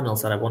the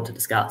internals that I want to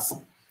discuss.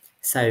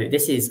 So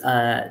this is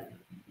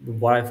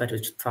what I refer to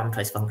as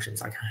parameterized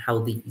functions, like how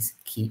these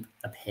keep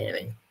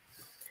appearing.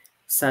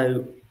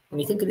 So when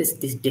you think of this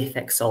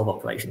diffeq solve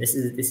operation, this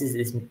is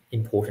this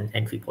important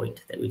entry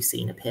point that we've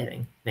seen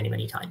appearing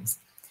many times.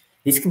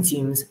 This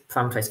consumes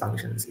parameterized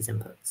functions as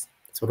inputs.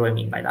 So what do I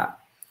mean by that?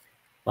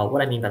 Well,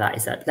 what I mean by that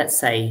is that let's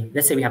say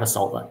we have a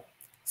solver.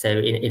 So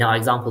in our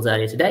examples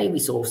earlier today, we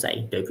saw,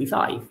 say,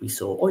 Dopri5, we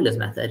saw Euler's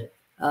method,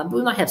 but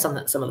we might have some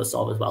other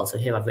solver as well. So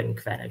here I've written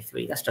Kverno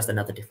 3. That's just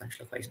another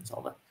differential equation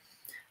solver.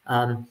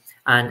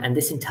 And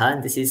this in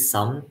turn, this is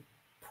some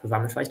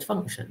parameterized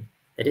function.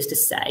 That is to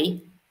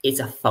say, it's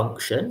a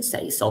function,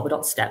 say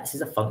solver.step. This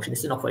is a function, this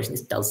is an operation,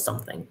 this does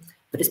something,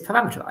 but it's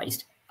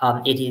parameterized.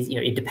 It is,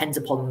 it depends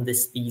upon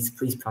these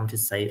parameters,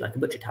 say like a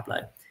butcher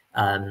tableau,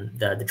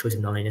 the choice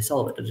of nonlinear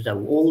solver,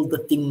 all the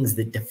things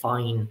that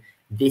define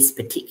this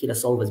particular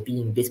solver as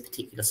being this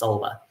particular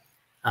solver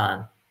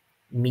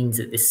means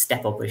that this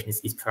step operation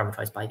is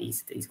parameterized by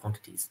these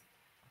quantities.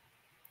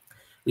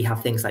 We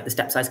have things like the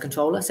step size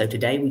controller. So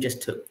today we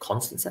just took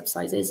constant step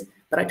sizes,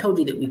 but I told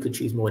you that we could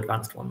choose more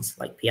advanced ones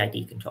like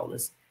PID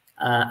controllers.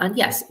 And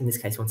yes, in this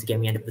case, once again,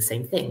 we end up with the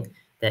same thing,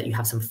 that you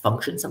have some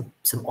function,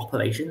 some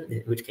operation,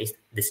 in which case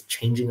this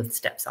changing of the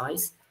step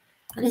size.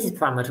 And this is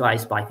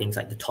parameterized by things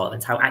like the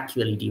tolerance. How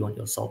accurately do you want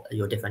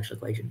your differential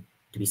equation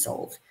to be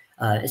solved?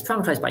 It's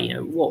parameterized by,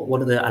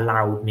 what are the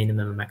allowed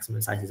minimum and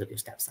maximum sizes of your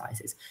step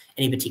sizes,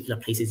 any particular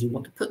places you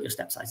want to put your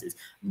step sizes, ...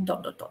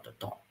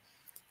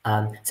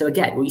 So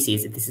again, what you see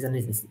is that this is an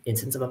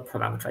instance of a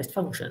parameterized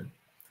function.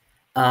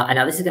 And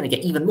now this is going to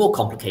get even more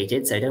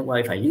complicated, so don't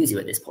worry if I lose you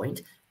at this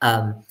point.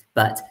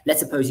 But let's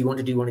suppose you want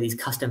to do one of these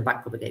custom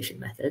backpropagation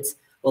methods.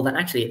 Well, then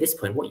actually at this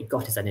point, what you've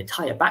got is an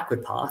entire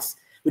backward pass,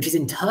 which is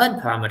in turn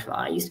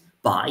parameterized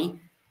by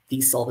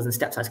these solvers and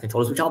step size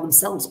controllers, which are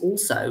themselves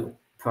also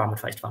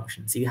parameterized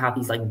functions. So you have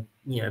these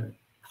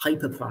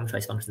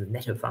hyper-parameterized functions,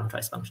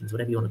 meta-parameterized functions,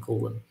 whatever you want to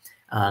call them,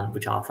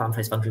 which are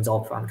parameterized functions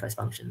or parameterized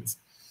functions.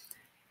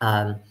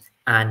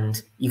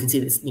 And you can see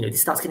this,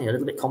 this starts getting a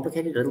little bit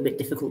complicated, a little bit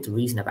difficult to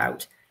reason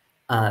about.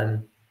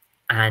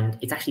 And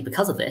it's actually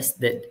because of this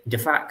that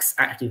Diffrax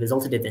actually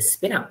resulted in this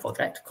spin-out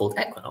project called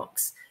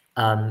Equinox,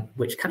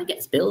 which kind of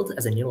gets billed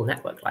as a neural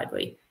network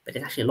library, but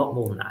it's actually a lot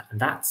more than that. And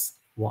that's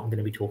what I'm going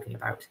to be talking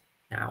about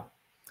now.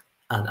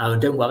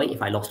 And don't worry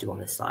if I lost you on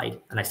this slide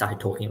and I started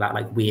talking about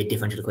like weird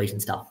differential equation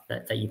stuff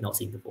that you've not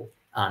seen before,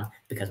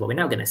 because what we're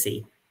now going to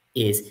see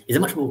is a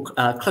much more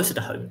closer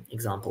to home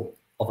example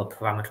of a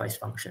parameterized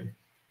function,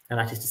 and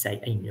that is to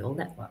say a neural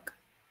network.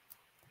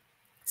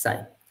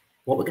 So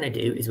what we're going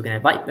to do is we're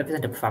going to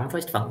represent a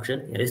parameterized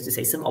function. It is to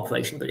say some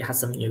operation, but it has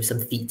some some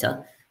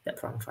theta that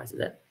parameterizes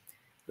it.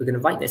 We're going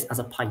to write this as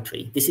a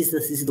PyTree. This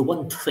is the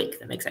one trick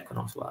that makes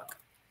Equinox work.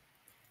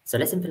 So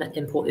let's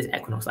import this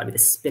Equinox library, the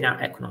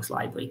spin-out Equinox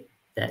library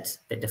that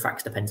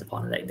Diffrax depends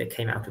upon, that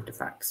came out of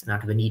Diffrax and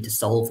out of a need to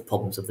solve the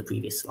problems of the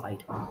previous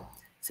slide.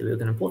 So we're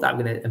going to import that.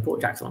 We're going to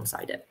import JAX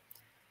alongside it.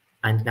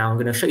 And now I'm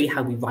going to show you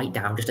how we write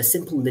down just a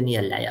simple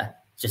linear layer,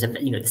 just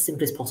the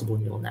simplest possible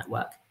neural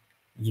network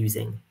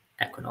using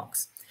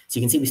Equinox. So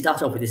you can see we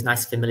start off with this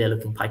nice familiar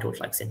looking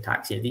PyTorch-like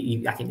syntax. I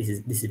think this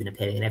has been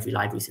appearing in every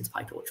library since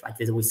PyTorch, right?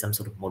 There's always some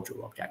sort of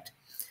module object.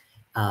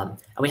 And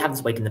we have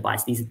this weight in the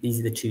bias. These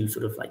are the two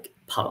sort of like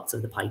parts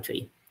of the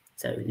PyTree.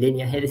 So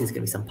linear here, this is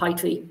going to be some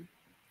PyTree,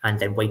 and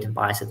then weight and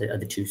bias are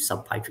the two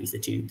sub PyTrees,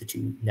 the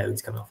two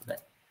nodes coming off of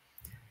it.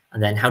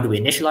 And then how do we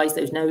initialize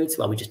those nodes?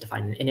 Well, we just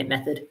define an init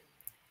method.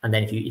 And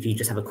then if you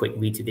just have a quick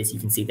read through this, you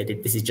can see that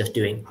this is just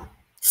doing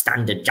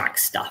standard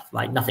JAX stuff,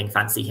 right? Nothing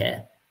fancy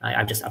here.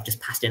 I've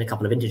just passed in a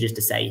couple of integers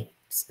to say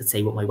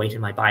what my weight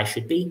and my bias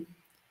should be.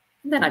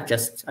 And then I've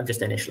just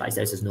initialized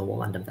those as normal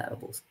random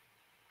variables.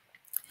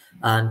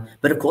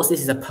 But of course,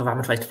 this is a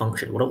parameterized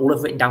function. All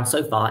I've written down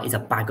so far is a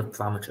bag of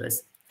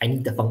parameters. I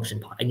need the function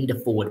part. I need a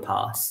forward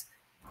pass.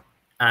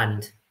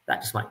 And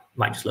that just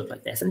might just look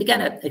like this. And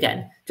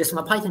again, just from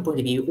a Python point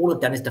of view, all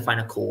I've done is define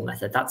a call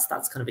method. That's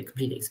kind of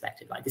completely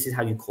expected, right? This is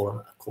how you call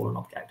an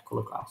object, call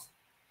a class.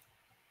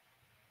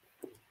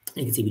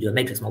 You can see we do a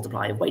matrix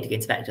multiply of weight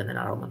against vector and then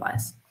add on the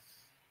bias.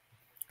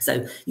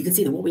 So you can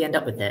see that what we end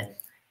up with there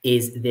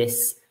is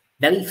this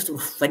very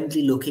sort of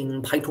friendly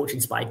looking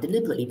PyTorch-inspired,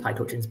 deliberately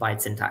PyTorch-inspired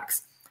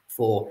syntax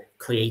for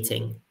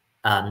creating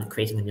a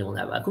neural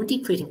network, or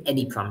indeed creating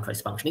any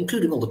parameterized function,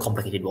 including all the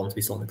complicated ones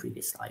we saw in the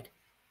previous slide.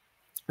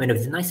 I mean,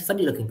 it's a nice,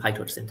 funny looking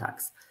PyTorch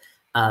syntax.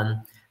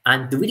 And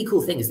the really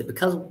cool thing is that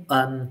because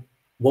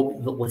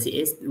what it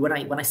is, when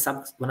I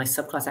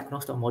subclass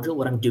Equinox.module,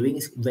 what I'm doing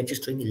is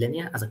registering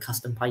linear as a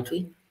custom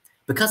PyTree.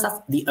 Because that's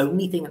the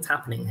only thing that's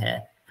happening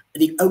here,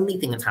 the only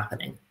thing that's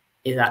happening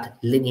is that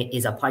linear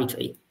is a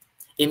PyTree.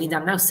 It means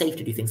I'm now safe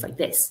to do things like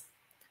this,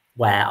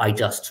 where I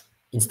just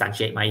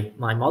instantiate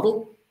my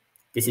model.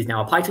 This is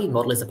now a PyTree,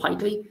 model is a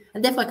PyTree,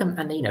 and therefore I can,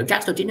 and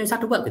JAX.jl knows how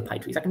to work with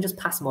PyTrees. I can just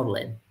pass model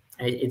in,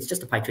 and it's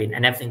just a PyTree,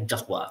 and everything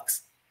just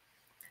works.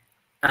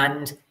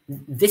 And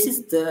this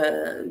is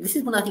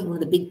one of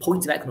the big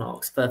points of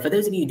Equinox. For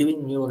those of you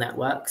doing neural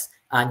networks,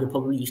 and you're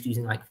probably used to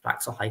using like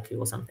Flax or Haiku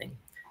or something.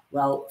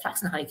 Well,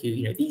 Flax and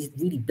Haiku, these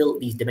really built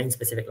these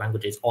domain-specific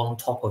languages on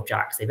top of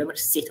JAX. They very much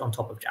sit on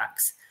top of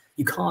JAX.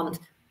 You can't,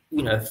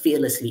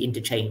 fearlessly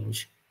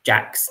interchange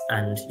JAX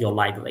and your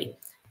library.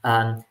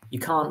 You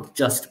can't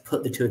just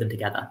put the two of them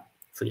together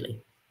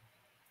freely.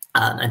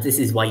 And this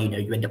is why,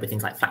 you end up with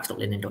things like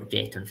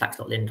flax.linen.jit and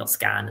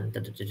flax.linen.scan and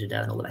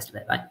and all the rest of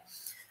it, right?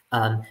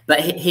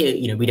 But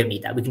here, we don't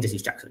need that. We can just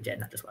use JAX.jit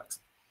and that just works.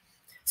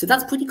 So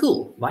that's pretty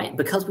cool, right?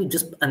 Because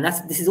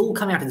this is all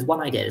coming out of this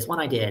one idea. This one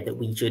idea that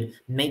we should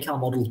make our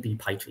models be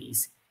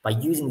PyTrees by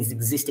using these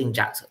existing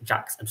JAX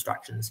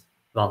abstractions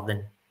rather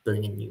than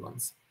building in new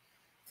ones.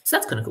 So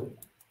that's kind of cool.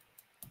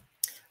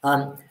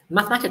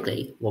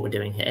 Mathematically, what we're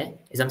doing here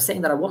is I'm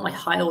saying that I want my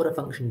higher order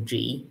function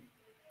g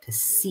to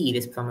see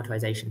this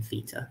parameterization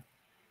theta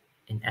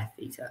in f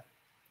theta.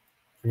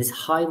 And this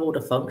higher order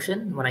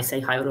function, when I say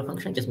higher order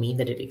function, I just mean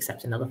that it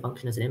accepts another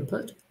function as an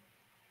input.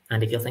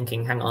 And if you're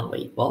thinking, hang on,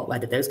 wait, what? Where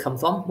did those come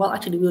from? Well,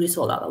 actually, we already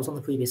saw that. That was on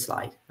the previous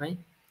slide, right?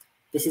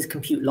 This is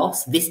compute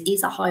loss. This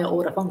is a higher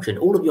order function.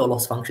 All of your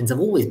loss functions have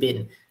always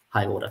been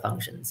higher order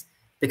functions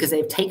because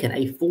they've taken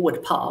a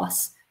forward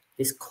pass,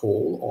 this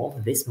call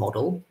of this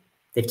model.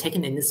 They've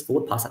taken in this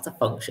forward pass, that's a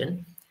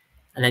function.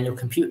 And then your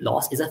compute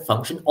loss is a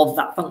function of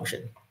that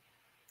function.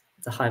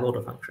 It's a higher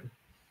order function.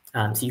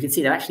 So you can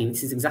see that actually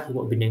this is exactly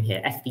what we've been doing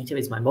here. F theta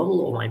is my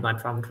model or my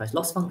parameterized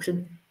loss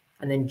function.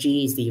 And then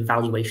G is the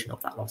evaluation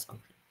of that loss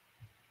function.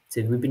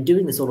 So we've been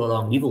doing this all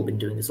along. You've all been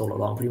doing this all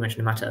along, pretty much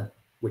no matter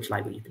which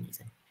library you've been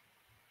using.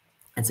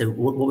 And so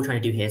what we're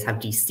trying to do here is have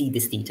G see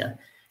this theta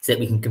so that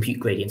we can compute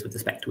gradients with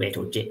respect to it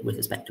or JIT with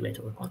respect to it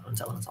or and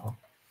so on and so on.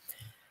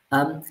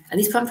 And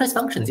these parameterized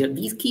functions,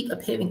 these keep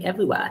appearing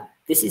everywhere.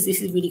 This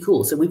is really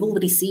cool. So we've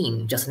already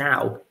seen just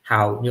now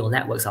how neural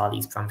networks are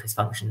these parameterized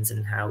functions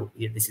and how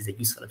this is a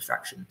useful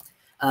abstraction.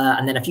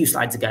 And then a few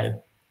slides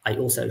ago, I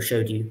also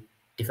showed you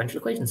differential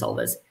equation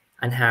solvers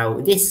and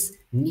how this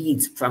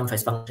needs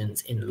parameterized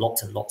functions in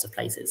lots and lots of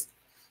places.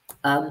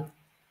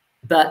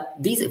 But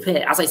these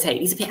appear, as I say,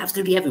 these appear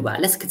absolutely everywhere.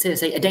 Let's consider,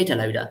 say, a data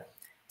loader.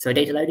 So a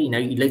data loader,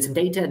 you load some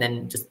data and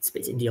then just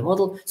spits it into your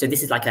model. So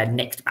this is like a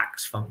next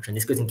batch function.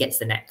 This goes and gets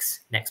the next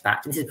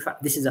batch. And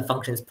this is a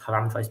function that's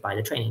parameterized by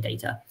the training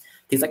data.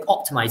 Things like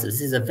optimizers.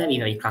 This is a very,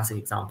 very classic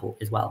example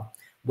as well,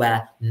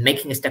 where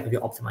making a step of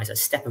your optimizer, a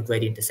step of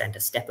gradient descent, a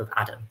step of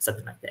Adam,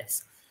 something like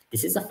this.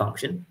 This is a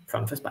function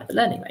parameterized by the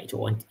learning rate,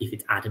 or if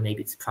it's Adam,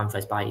 maybe it's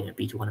parameterized by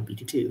beta1 and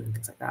beta2 and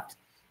things like that.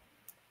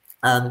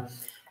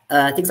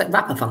 Things like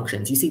wrapper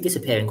functions, you see this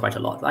appearing quite a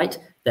lot, right?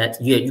 That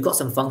you've got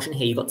some function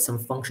here, you've got some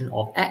function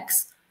of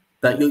x,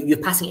 but you're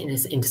passing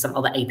it into some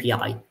other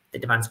API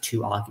that demands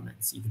 2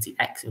 arguments. You can see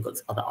x, and you've got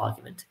this other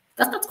argument.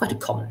 That's quite a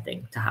common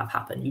thing to have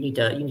happen. You need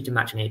to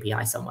match an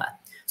API somewhere.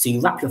 So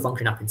you wrap your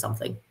function up in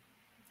something.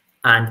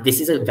 And this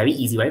is a very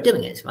easy way of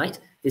doing it, right?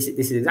 This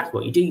is exactly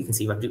what you do. You can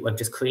see I've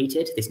just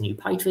created this new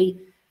PyTree.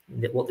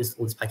 What this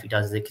PyTree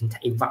does is it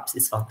wraps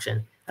this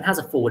function and has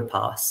a forward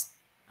pass.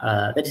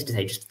 That is to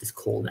say, just this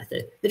call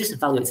method that just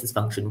evaluates this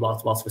function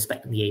whilst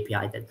respecting the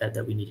API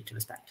that we needed to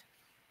respect.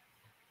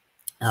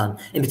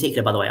 In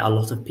particular, by the way, a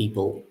lot of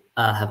people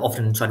have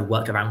often tried to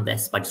work around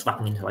this by just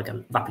wrapping into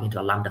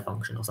a lambda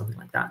function or something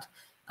like that.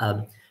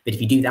 But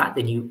if you do that,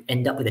 then you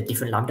end up with a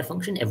different lambda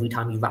function every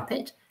time you wrap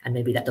it, and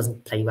maybe that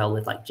doesn't play well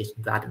with like JIT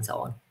and grad and so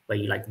on, where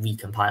you like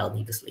recompile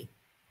needlessly.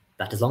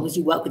 But as long as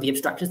you work with the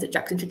abstractions that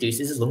JAX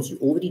introduces, as long as you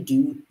already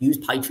do use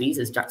PyTrees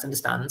as JAX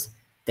understands,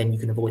 then you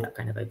can avoid that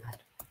kind of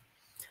overhead.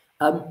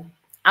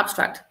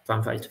 Abstract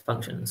parameterized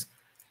functions.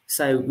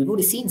 So we've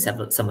already seen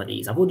some of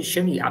these. I've already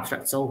shown you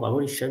abstract solver. I've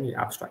already shown you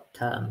abstract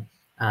term.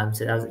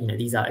 So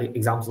these are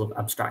examples of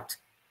abstract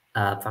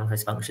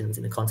parameterized functions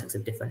in the context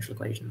of differential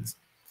equations.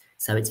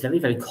 So it's very,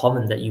 very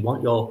common that you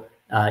want your,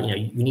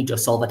 you need your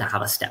solver to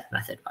have a step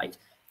method, right?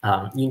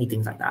 You need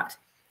things like that.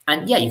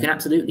 And yeah, you can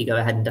absolutely go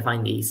ahead and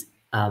define these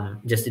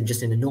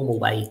just in a normal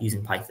way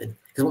using Python.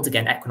 Because once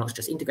again, Equinox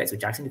just integrates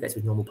with JAX, integrates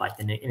with normal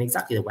Python in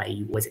exactly the way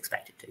you always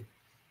expect it to.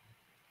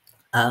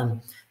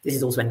 This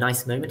is also a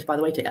nice moment, by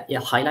the way, to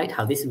highlight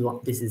how this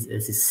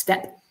is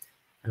step.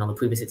 And on the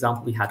previous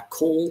example, we had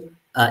call.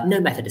 No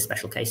method is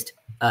special cased.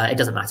 It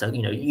doesn't matter.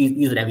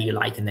 Use whatever you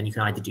like, and then you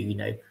can either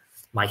do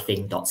my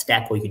thing dot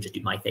step, or you can just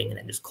do my thing and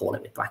then just call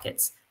it with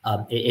brackets.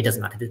 It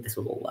doesn't matter. This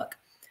will all work.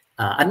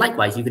 And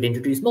likewise, you could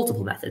introduce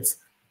multiple methods.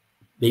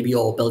 Maybe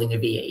you're building a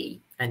VAE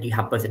and you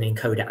have both an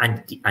encoder and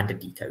a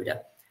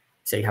decoder.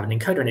 So you have an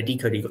encoder and a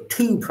decoder. You've got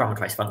 2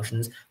 parameterized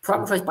functions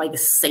parameterized by the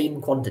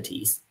same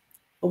quantities.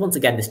 But once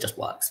again, this just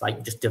works, right?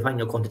 You just define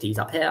your quantities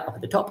up here, up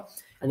at the top,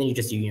 and then you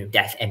just do,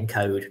 def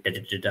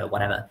encode,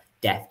 whatever,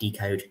 def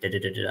decode,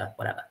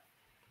 whatever.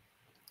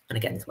 And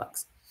again, this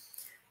works.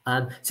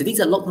 So these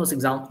are lots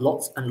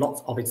and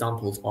lots of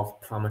examples of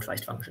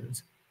parameterized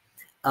functions.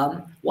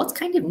 What's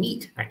kind of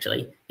neat,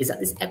 actually, is that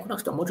this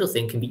Equinox.module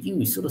thing can be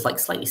used sort of like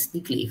slightly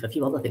sneakily for a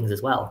few other things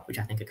as well, which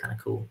I think are kind of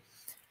cool.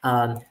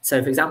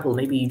 So for example,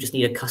 maybe you just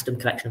need a custom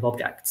collection of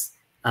objects.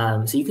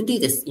 So you can do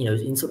this,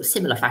 in sort of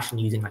similar fashion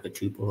using like a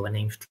tuple or a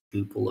named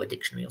tuple or a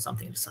dictionary or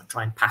something, just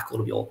try and pack all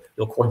of your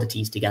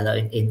quantities together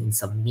in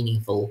some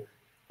meaningful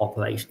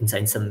operation, so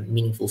in some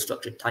meaningful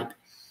structured type.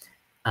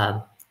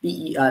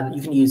 You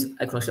can use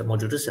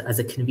Equinox.module just as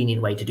a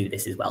convenient way to do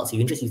this as well. So you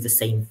can just use the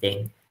same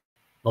thing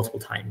multiple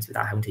times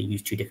without having to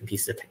use 2 different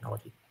pieces of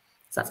technology.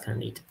 So that's kind of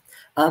neat.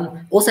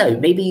 Also,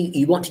 maybe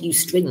you want to use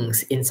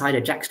strings inside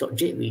a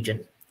JAX.jit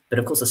region. But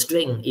of course, a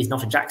string is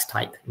not a JAX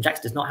type. JAX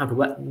does not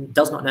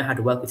know how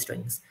to work with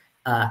strings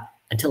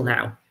until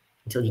now,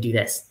 until you do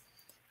this.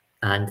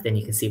 And then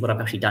you can see what I've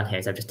actually done here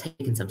is I've just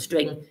taken some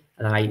string,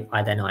 and I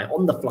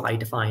on the fly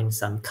define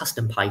some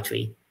custom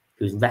PyTree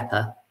whose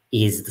repr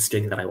is the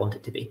string that I want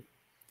it to be.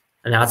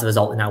 And as a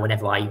result, now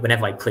whenever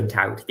I print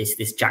out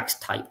this JAX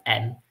type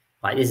M,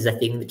 right, this is a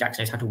thing that JAX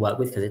knows how to work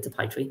with because it's a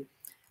PyTree.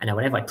 And now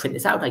whenever I print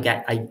this out,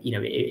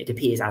 it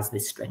appears as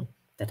this string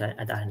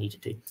that I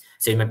needed to.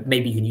 So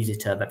maybe you can use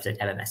it to represent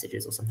error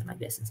messages or something like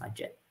this inside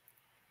JIT.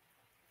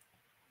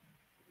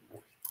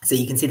 So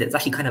you can see that there's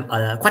actually kind of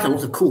quite a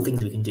lot of cool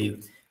things we can do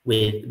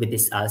with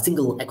this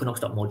single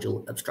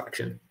Equinox.module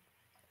abstraction.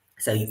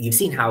 So you've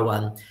seen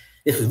how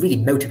this was really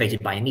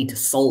motivated by a need to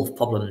solve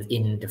problems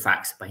in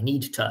Diffrax, by a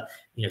need to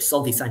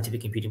solve these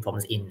scientific computing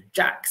problems in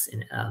JAX,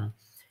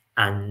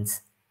 and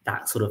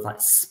that sort of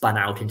like spun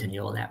out into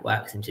neural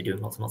networks, into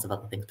doing lots and lots of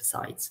other things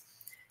besides.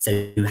 So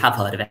you have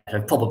heard of it,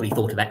 have probably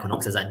thought of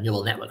Equinox as a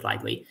neural network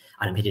library,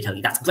 and I'm here to tell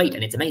you that's great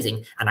and it's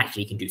amazing, and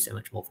actually you can do so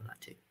much more than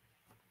that too.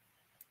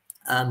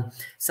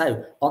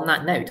 So on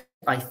that note,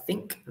 I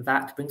think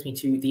that brings me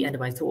to the end of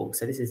my talk.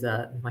 So this is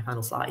my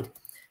final slide.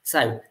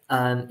 So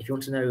if you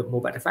want to know more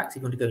about Diffrax, if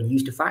you want to go and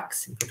use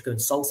Diffrax, if you want to go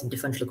and solve some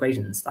differential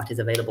equations, that is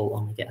available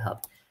on my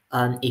GitHub.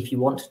 If you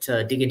want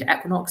to dig into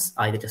Equinox,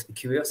 either just for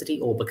curiosity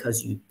or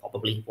because you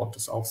probably want to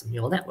solve some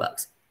neural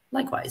networks,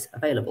 likewise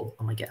available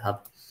on my GitHub.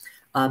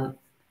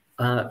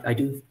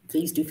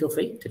 Please do feel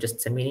free to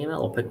just send me an email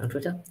or poke me on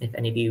Twitter if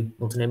any of you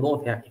want to know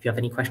more, if you have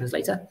any questions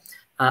later.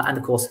 And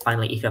of course,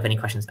 finally, if you have any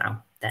questions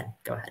now, then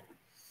go ahead.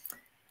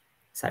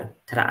 So,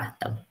 ta-da,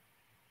 done.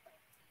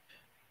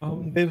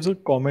 There was a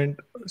comment.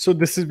 So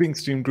this is being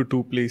streamed to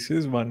 2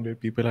 places. One where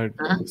people had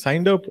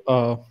signed up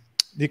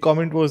The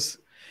comment was,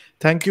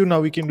 "Thank you.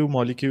 Now we can do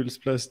molecules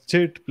plus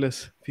JIT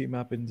plus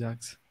vmap in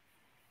JAX."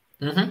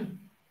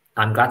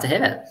 I'm glad to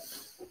hear it.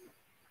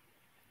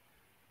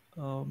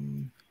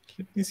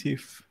 Let me see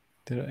if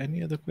there are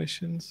any other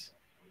questions.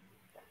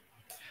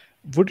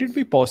 Would it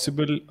be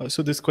possible?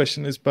 So this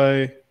question is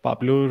by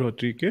Pablo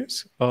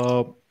Rodriguez.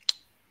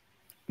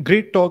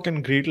 Great talk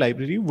and great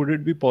library. Would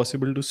it be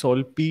possible to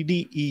solve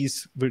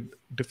PDEs with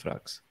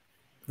Diffrax?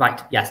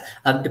 Right, yes.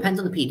 Depends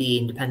on the PDE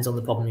and depends on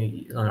the problem,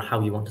 on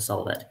how you want to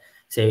solve it.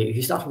 So if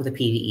you start with a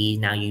PDE,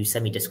 now you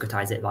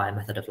semi-discretize it via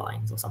method of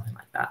lines or something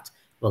like that.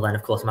 Well, then,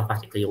 of course,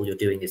 mathematically, all you're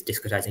doing is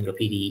discretizing your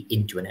PDE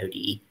into an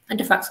ODE, and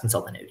Diffrax can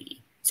solve an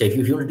ODE. So if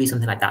you want to do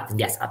something like that, then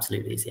yes,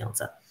 absolutely is the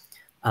answer.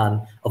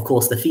 Of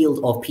course, the field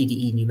of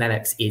PDE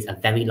numerics is a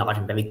very large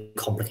and very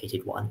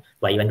complicated one,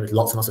 where you end up with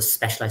lots and lots of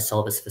specialized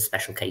solvers for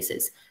special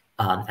cases.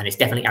 And it's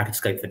definitely out of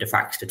scope for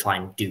Diffrax to try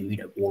and do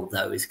all of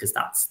those, because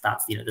that's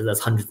there's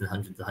hundreds and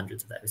hundreds and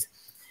hundreds of those.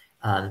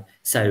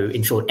 So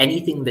in short,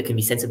 anything that can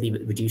be sensibly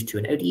reduced to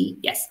an ODE,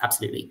 yes,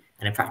 absolutely.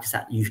 And in practice,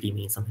 that usually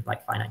means something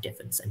like finite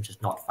difference and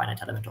just not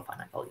finite element or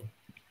finite volume.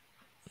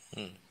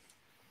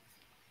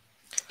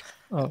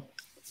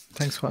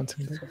 Thanks for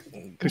answering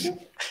that.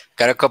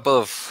 Got a couple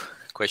of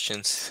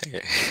questions.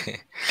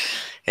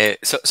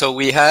 So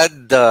we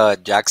had the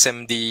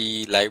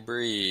JAX-MD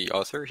library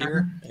author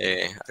here.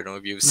 I don't know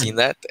if you've seen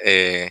that.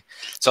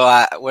 So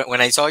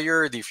when I saw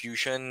your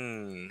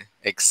diffusion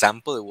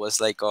example, it was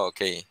like, oh,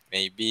 okay,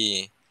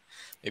 maybe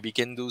you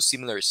can do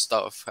similar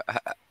stuff.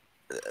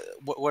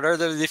 What are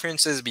the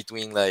differences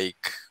between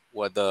like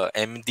what the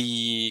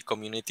MD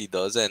community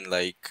does and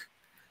like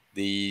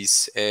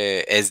these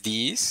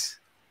SDEs?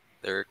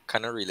 They're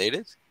kind of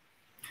related.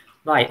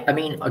 Right. I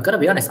mean, I've got to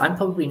be honest, I'm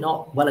probably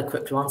not well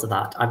equipped to answer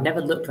that. I've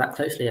never looked that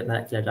closely at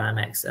molecular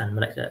dynamics and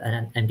molecular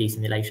and MD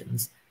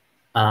simulations.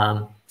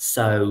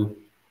 So,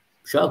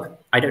 sure,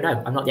 I don't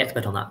know. I'm not the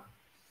expert on that.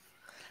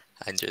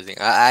 Interesting.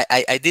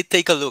 I did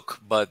take a look,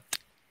 but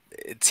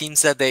it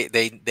seems that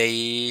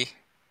they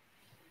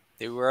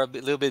were a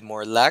little bit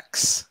more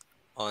lax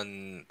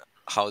on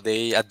how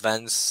they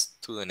advance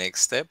to the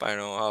next step. I don't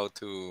know how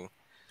to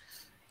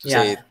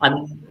say it. I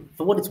mean,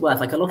 for what it's worth,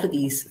 like a lot of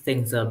these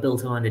things are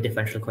built around a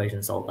differential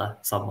equation solver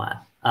somewhere.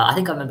 I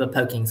think I remember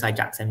poking inside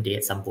JAX-MD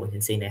at some point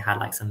and seeing they had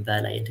like some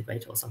Verlet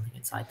integrator or something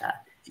inside there.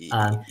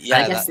 Yeah,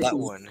 I guess that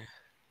one.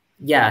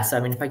 Yeah, so I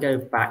mean, if I go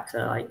back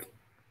to like...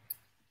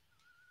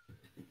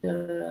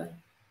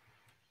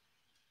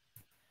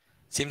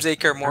 Seems they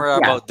care more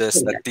about the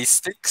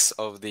statistics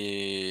of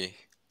the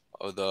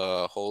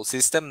whole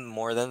system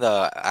more than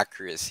the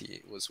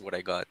accuracy, was what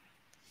I got.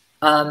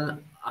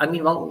 I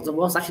mean, well, what I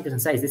was actually going to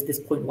say is this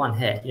point one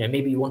here,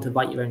 maybe you want to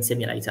write your own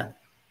simulator.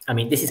 I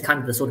mean, this is kind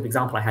of the sort of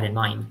example I had in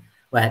mind,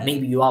 where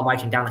maybe you are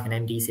writing down like an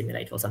MD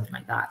simulator or something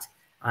like that,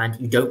 and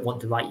you don't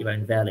want to write your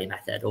own Verlet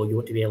method, or you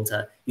want to be able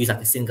to use like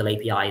a single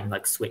API and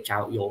like switch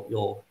out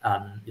your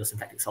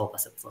symplectic solver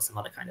for some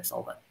other kind of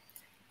solver.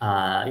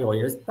 Or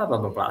blah, blah,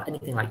 blah, blah,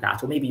 anything like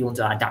that. Or maybe you want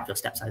to adapt your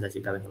step size as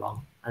you're going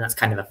along, and that's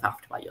kind of a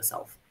fact by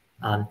yourself.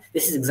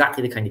 This is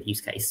exactly the kind of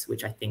use case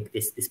which I think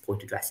this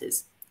point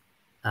addresses.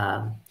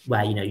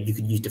 Where you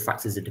could use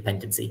Diffrax as a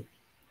dependency,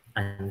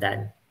 and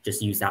then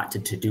just use that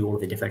to do all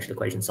of the differential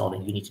equation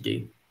solving you need to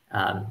do,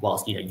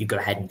 whilst you go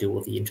ahead and do all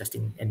of the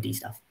interesting MD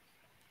stuff.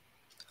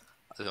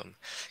 Awesome.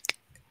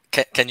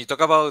 Can you talk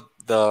about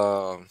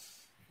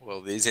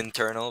this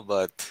internal,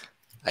 but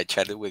I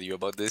chatted with you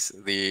about this,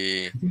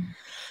 the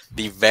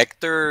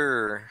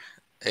vector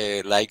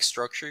like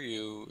structure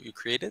you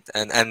created,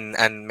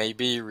 and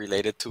maybe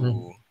related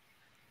to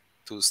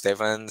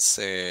Stefan's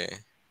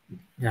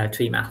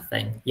tree math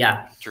thing.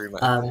 Yeah. Tree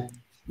math.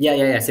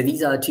 Yeah. So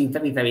these are two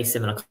very, very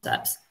similar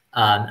concepts.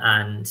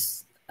 And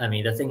I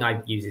mean, the thing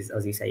I use is,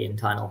 as you say,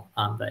 internal,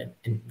 but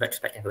in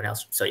retrospect, everyone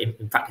else, so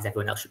in practice,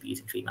 everyone else should be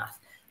using tree math.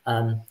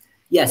 So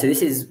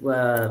this is,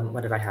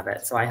 where did I have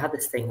it? So I had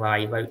this thing where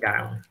I wrote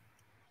down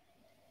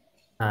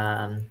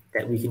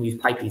that we can use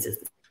PyTrees as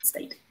the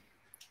state.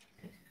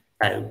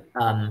 So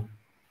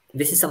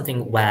this is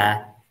something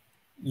where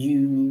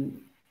you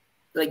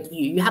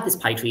have this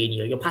PyTree and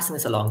you're passing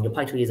this along, your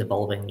PyTree is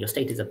evolving, your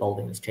state is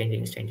evolving, it's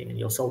changing, and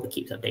your solver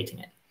keeps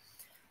updating it.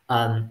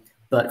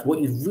 But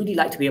what you'd really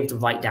like to be able to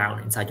write down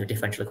inside your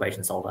differential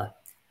equation solver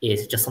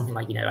is just something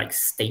like, like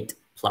state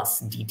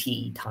plus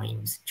dt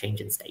times change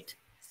in state.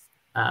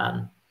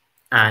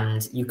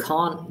 And you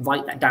can't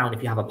write that down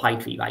if you have a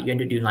PyTree, right? You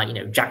end up doing like,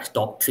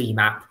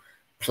 JAX.treeMap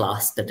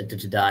plus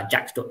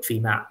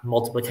JAX.treeMap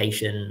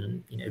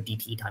multiplication,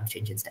 dt times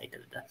change in state,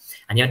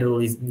 and you end up with all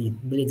these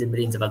millions and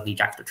millions of ugly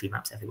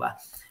JAX.treemaps everywhere.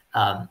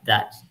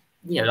 That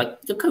like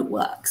your code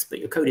works, but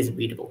your code isn't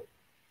readable.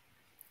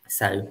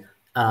 So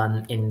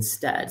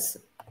instead,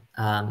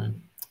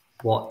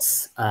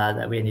 what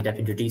that we ended up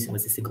introducing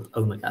was this thing called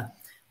omega,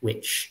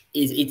 which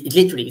is it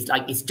literally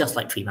it's just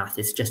like tree math.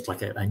 It's just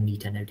like a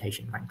neater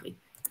notation, frankly.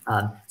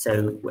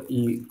 So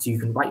you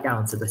can write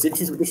down. So this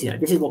is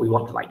what we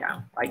want to write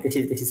down, right? This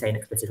is say an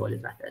explicit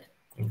Euler's method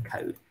in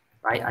code,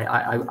 right?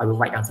 I will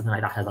write down something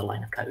like that as a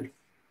line of code.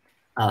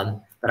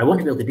 But I want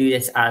to be able to do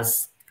this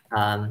as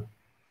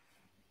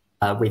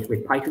with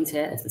PyTrees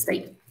here as the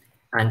state.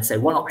 And so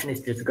one option is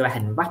to just go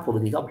ahead and wrap all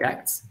of these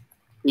objects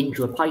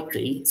into a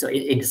PyTree, so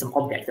into some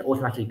object that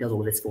automatically does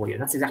all this for you.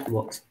 And that's exactly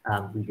what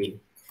we do.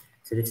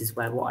 So this is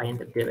where what I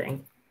end up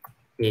doing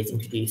is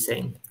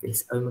introducing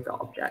this omega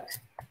object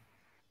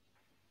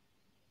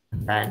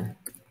and then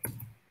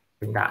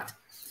doing that.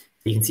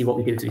 So you can see what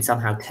we do is we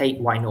somehow take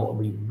y0 and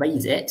we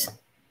raise it.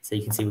 So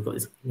you can see we've got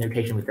this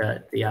notation with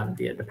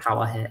the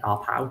power here, our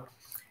power.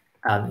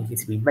 You can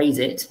see we raise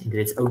it into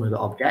this omega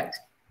object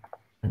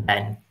and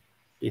then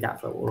do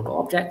that for all of our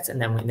objects,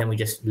 and then we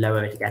just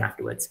lower it again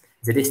afterwards.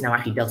 So this now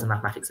actually does the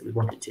mathematics that we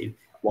wanted to,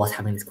 whilst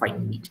having this quite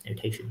neat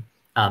notation.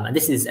 And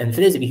this is, and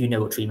for those of you who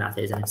know what tree math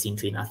is and have seen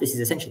tree math, this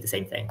is essentially the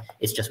same thing.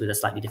 It's just with a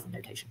slightly different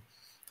notation.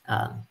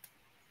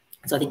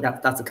 So I think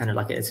that's a kind of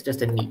like it's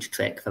just a neat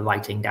trick for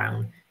writing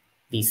down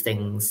these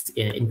things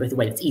in both a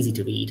way that's easy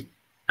to read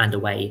and a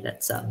way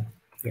that's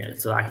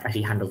so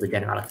actually handles the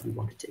generality we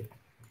wanted to.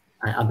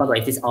 And by the way,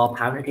 if this R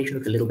power notation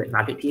looks a little bit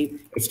magic to you,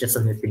 it's just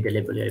something that's been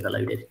deliberately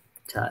overloaded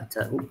to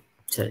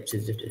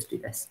just do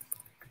this.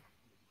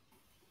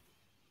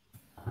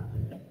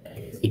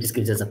 It just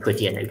gives us a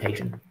prettier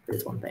notation for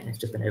this one thing. It's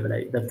just been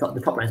overloaded. The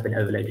top line has been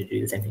overloaded to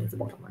do the same thing as the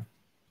bottom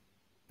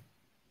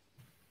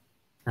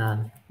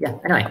line. Yeah,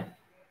 anyway.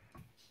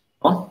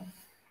 On.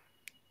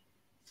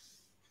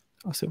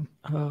 Awesome.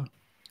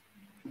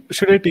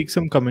 Should I take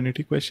some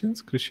community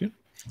questions, Christian?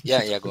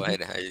 Yeah, go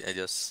ahead. I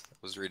just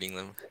was reading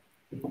them.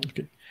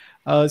 Okay.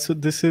 So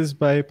this is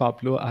by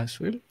Pablo as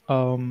well.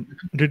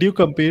 Did you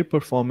compare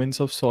performance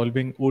of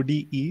solving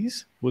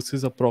ODEs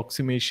versus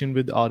approximation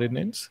with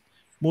RNNs?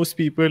 Most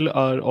people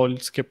are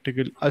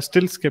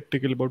still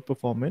skeptical about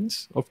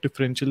performance of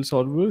differential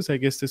solvers. I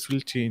guess this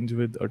will change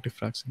with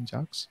Diffrax and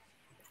JAX.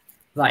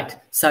 Right.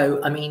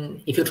 So, I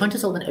mean, if you're trying to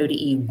solve an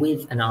ODE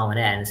with an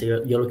RNN, so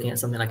you're looking at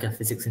something like a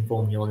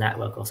physics-informed neural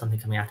network or something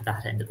coming out of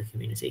that end of the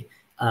community,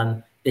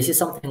 this is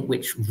something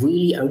which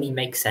really only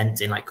makes sense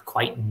in like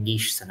quite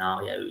niche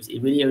scenarios.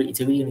 It's really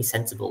only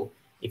sensible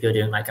if you're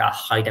doing like a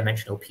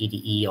high-dimensional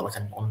PDE or like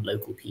a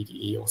non-local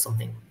PDE or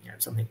something,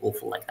 something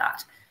awful like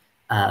that.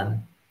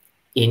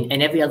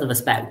 In every other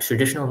respect,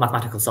 traditional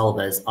mathematical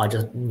solvers are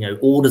just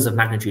orders of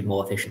magnitude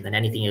more efficient than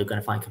anything you're going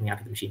to find coming out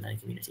of the machine learning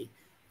community.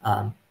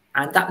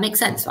 And that makes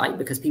sense, right?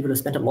 Because people have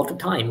spent a lot of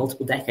time,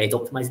 multiple decades,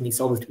 optimizing these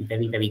solvers to be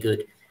very, very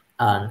good.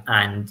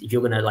 And if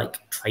you're going to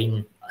like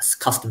train a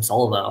custom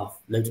solver off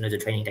loads and loads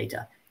of training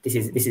data, this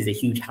is a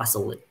huge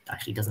hassle that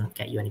actually doesn't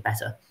get you any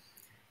better.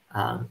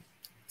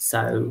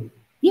 So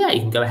yeah, you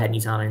can go ahead and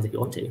use RNNs if you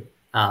want to.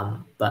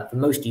 But for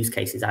most use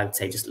cases, I would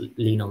say just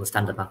lean on the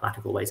standard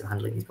mathematical ways of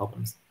handling these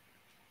problems.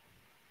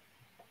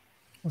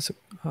 Awesome.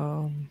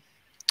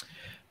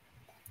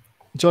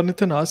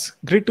 Jonathan asks,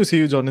 great to see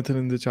you, Jonathan,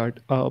 in the chat.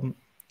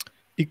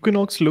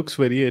 Equinox looks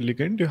very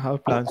elegant. Do you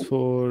have plans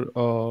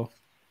for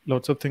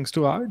lots of things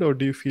to add, or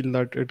do you feel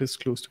that it is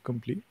close to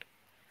complete?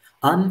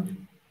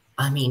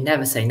 I mean,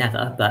 never say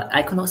never, but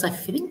Equinox, I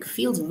think,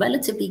 feels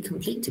relatively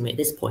complete to me at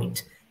this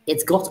point.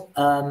 It's got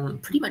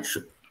pretty much,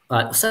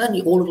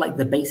 certainly all of like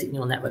the basic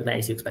neural network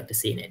layers you expect to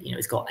see in it.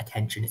 It's got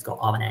attention, it's got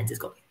RNNs, it's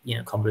got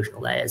convolutional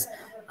layers,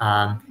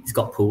 it's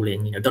got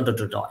pooling,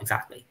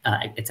 exactly,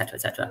 et cetera,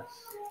 et cetera.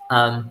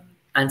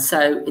 And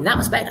so in that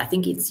respect, I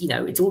think it's,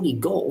 it's already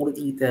got all of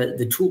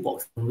the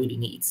toolbox it really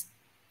needs.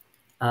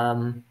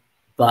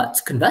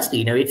 But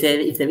conversely,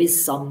 if there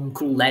is some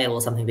cool layer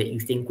or something that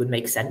you think would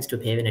make sense to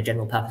appear in a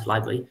general purpose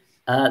library,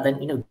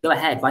 then, go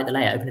ahead, write the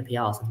layer, open a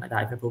PR, something like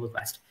that, open a pull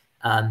request.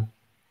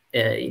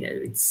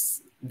 This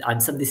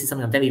is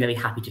something I'm very, very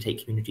happy to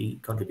take community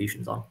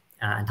contributions on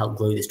and help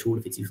grow this tool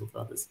if it's useful for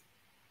others.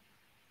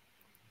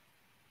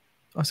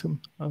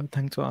 Awesome.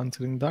 Thanks for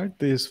answering that.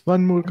 There's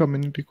one more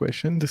community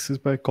question. This is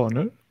by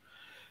Connor.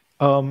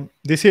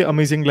 They say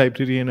amazing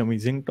library and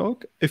amazing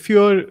talk. If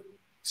you're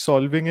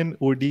solving an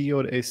ODE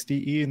or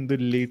SDE in the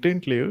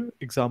latent layer,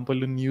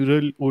 example, a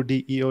neural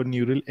ODE or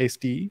neural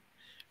SDE, do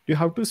you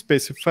have to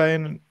specify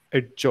an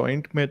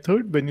adjoint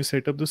method when you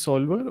set up the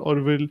solver, or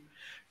will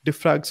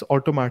Diffrax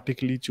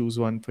automatically choose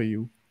one for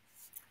you?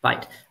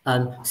 Right.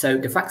 So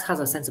Diffrax has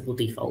a sensible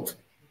default.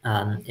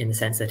 In the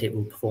sense that it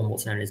will perform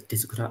what's known as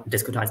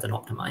discretized and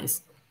optimize.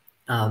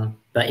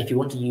 But if you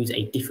want to use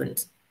a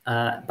different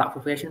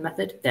backpropagation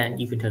method, then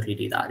you can totally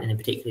do that. And in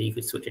particular, you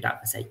could switch it out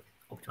for, say,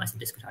 optimize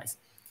and discretize.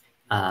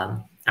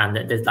 And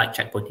there's like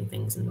checkpointing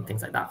things and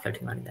things like that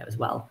floating around in there as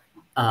well.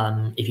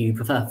 If you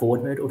prefer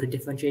forward mode auto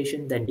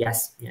differentiation, then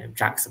yes,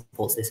 JAX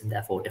supports this, and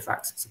therefore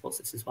Diffrax supports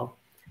this as well.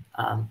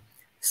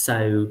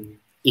 So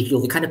if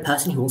you're the kind of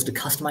person who wants to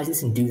customize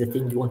this and do the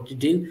thing you want to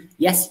do,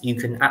 yes, you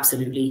can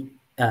absolutely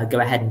go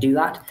ahead and do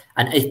that.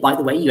 And if, by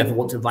the way, you ever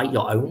want to write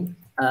your own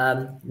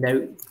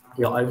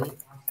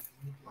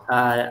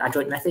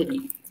adjoint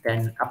method,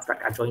 then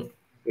abstract adjoint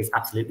is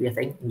absolutely a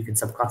thing. You can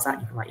subclass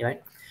that. You can write your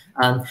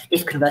own.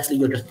 If conversely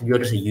you're just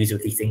a user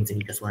of these things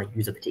and you just want to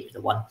use a particular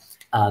one,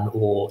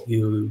 or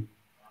you're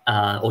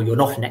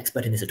not an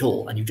expert in this at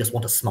all and you just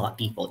want a smart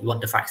default, you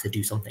want Diffrax to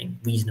do something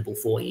reasonable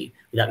for you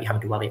without you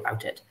having to worry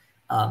about it,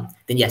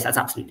 then yes, that's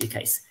absolutely the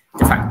case.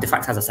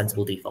 Diffrax has a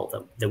sensible default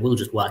that will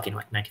just work in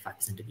like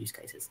 95% of use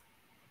cases.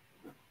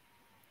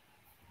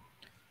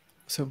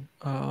 So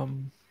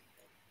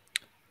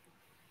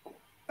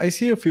I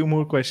see a few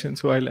more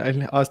questions, so I'll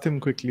ask them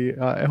quickly.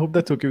 I hope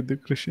that's okay with you,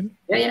 Christian.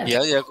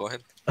 Yeah, go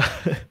ahead.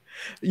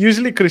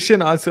 Usually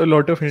Christian asks a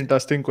lot of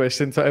interesting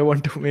questions, so I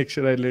want to make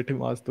sure I let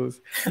him ask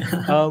those.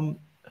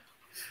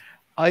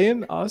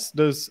 Ian asks,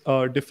 does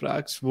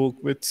Diffrax work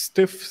with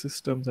stiff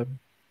systems?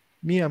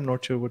 I'm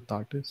not sure what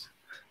that is.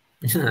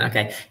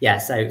 Okay, yeah,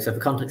 so for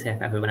context here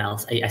for everyone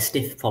else, a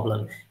stiff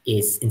problem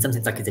is, in some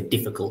sense, like it's a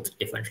difficult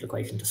differential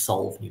equation to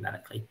solve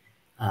numerically.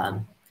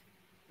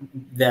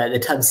 The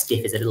term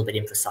stiff is a little bit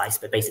imprecise,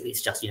 but basically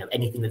it's just,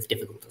 anything that's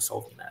difficult to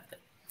solve numerically.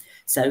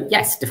 So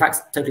yes,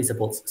 Diffrax totally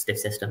supports stiff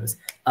systems.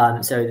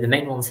 So the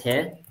main ones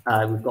here,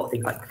 we've got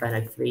things like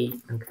Caverno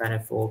 3 and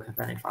Caverno 4,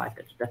 Caverno 5,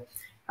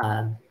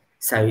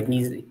 so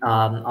these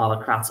are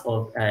a class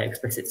of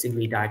explicit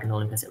singly diagonal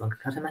implicit longer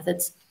cutter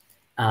methods,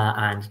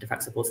 and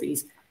Diffrax supports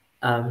these.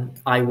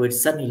 I would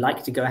certainly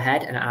like to go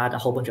ahead and add a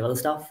whole bunch of other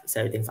stuff.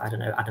 So things, I don't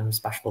know, Adams,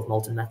 Bashforth,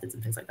 Moulton methods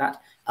and things like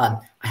that. I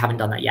haven't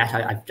done that yet.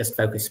 I've just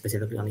focused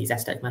specifically on these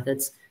SDEs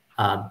methods.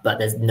 But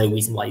there's no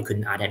reason why you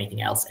couldn't add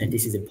anything else. And if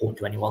this is important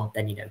to anyone,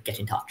 then, get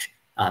in touch.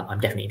 I'm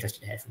definitely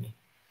interested to hear from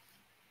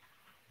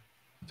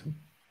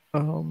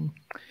you.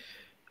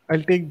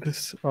 I'll take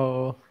this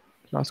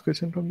last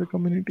question from the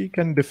community.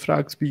 Can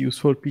Diffrax be used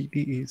for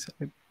PTAs?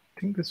 I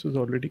think this was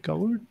already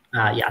covered.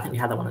 Yeah, I think we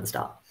had that one at the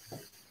start.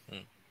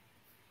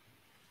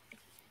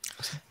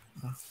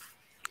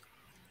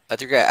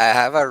 Patrick, I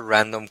have a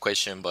random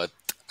question, but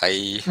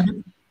I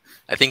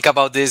think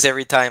about this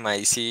every time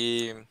I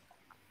see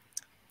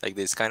like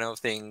these kind of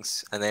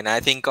things, and then I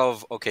think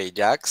of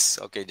JAX.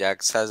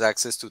 JAX has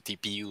access to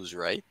TPUs,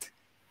 right?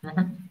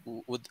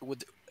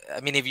 Would I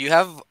mean, if you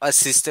have a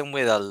system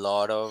with a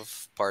lot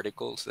of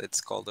particles,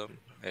 let's call them,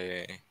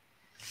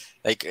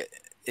 like,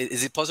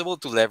 is it possible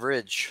to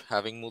leverage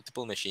having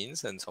multiple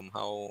machines and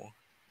somehow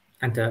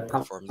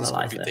perform this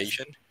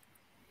computation?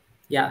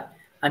 Yeah,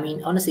 I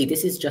mean, honestly,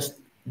 this is just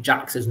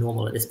JAX as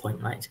normal at this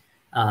point, right?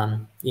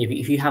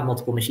 If you have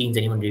multiple machines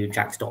and you want to do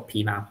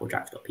JAX.pmap or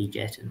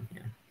JAX.pjit and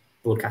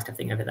broadcast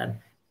everything over them,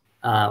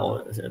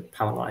 or sort of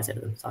parallelize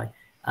over them, sorry,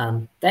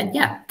 then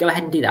yeah, go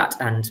ahead and do that.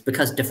 And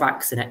because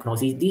Diffrax and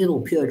Equinox, these are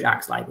all pure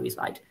JAX libraries,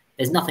 right?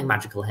 There's nothing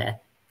magical here.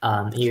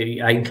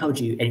 I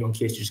encourage anyone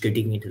curious to just go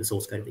digging into the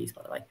source code of these,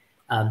 by the way.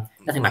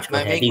 Nothing magical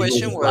here. My main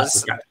question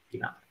was,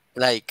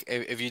 like,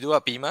 if you do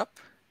a pmap,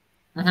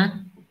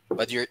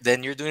 but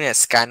you're doing a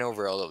scan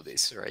over all of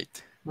this,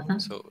 right?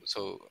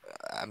 So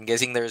I'm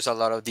guessing there's a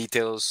lot of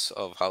details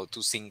of how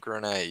to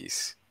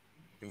synchronize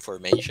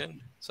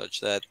information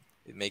such that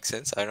it makes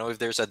sense. I don't know if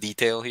there's a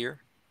detail here.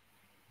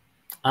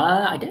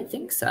 I don't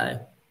think so.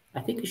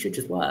 I think it should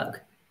just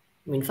work.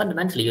 I mean,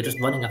 fundamentally, you're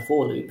just running a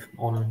for loop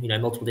on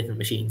multiple different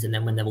machines, and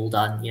then when they're all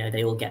done,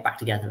 they all get back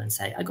together and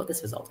say, "I got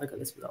this result, I got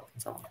this result,"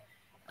 and so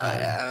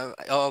on.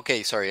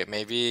 Okay, sorry.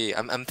 Maybe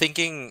I'm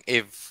thinking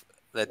if,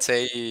 let's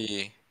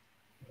say,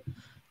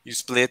 you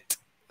split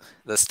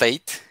the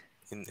state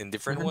in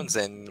different ones,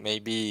 and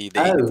maybe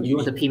you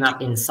want the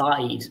pmap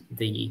inside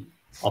the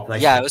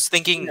operation? Yeah, I was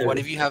thinking, what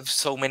if you have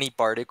so many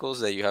particles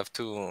that you have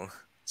to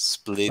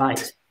split?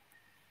 Right.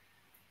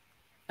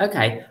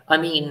 Okay. I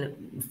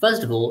mean,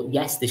 first of all,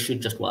 yes, this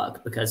should just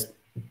work because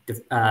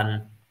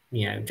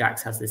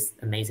JAX has this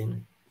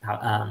amazing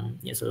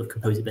sort of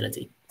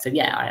composability. So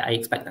yeah, I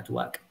expect that to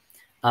work.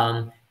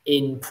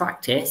 In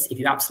practice, if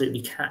you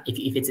absolutely can,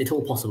 if it's at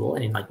all possible,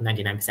 and in like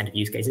 99% of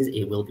use cases,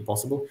 it will be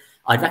possible,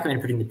 I'd recommend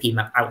putting the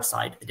pmap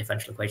outside the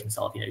differential equation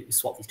solve,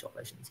 swap these two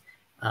operations.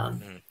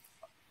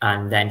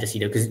 And then just,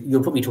 because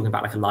you're probably talking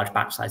about like a large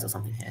batch size or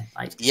something here,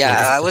 right?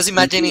 Yeah, I was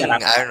imagining, I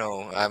don't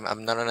know,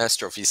 I'm not an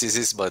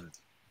astrophysicist, but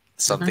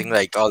something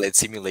like, let's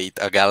simulate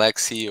a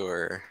galaxy,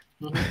 or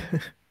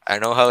I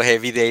don't know how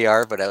heavy they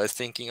are, but I was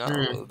thinking,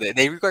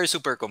 they require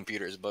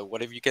supercomputers, but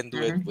what if you can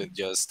do it with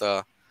just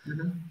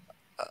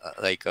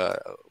like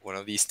one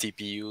of these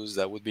TPUs?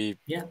 That would be,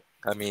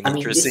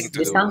 interesting to do.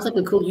 This sounds like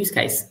a cool use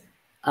case.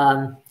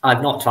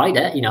 I've not tried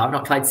it, I've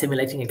not tried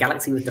simulating a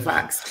galaxy with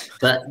Diffrax,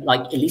 but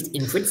like, at least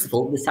in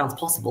principle, this sounds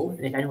possible.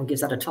 And if anyone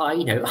gives that a try,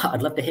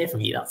 I'd love to hear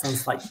from you. That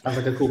sounds like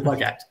a cool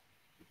project.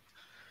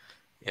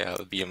 Yeah, it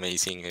would be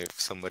amazing if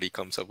somebody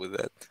comes up with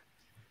that.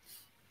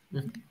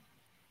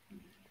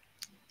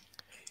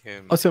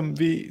 Awesome.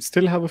 We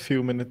still have a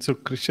few minutes. So,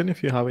 Christian,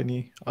 if you have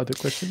any other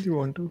questions you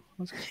want to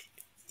ask?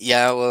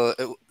 Yeah, well,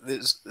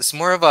 it's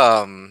more of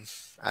I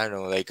don't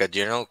know, like a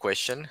general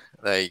question,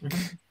 like,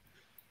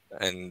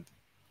 and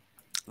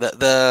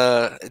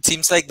it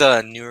seems like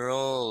the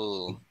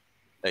neural,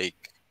 like,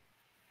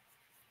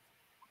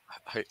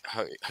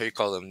 how you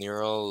call them,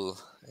 neural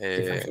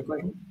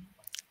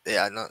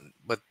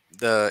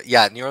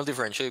neural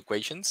differential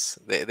equations,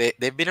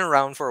 they've been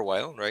around for a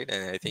while, right?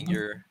 And I think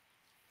your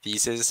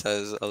thesis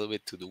has a little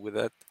bit to do with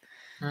that.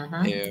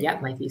 Yeah,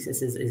 my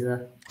thesis is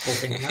a whole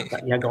thing on that,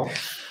 but yeah, go on.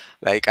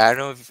 Like, I don't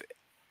know if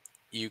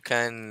you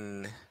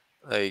can,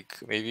 like,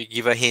 maybe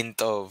give a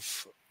hint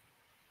of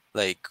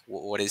like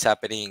what is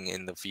happening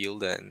in the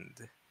field, and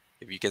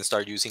if you can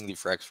start using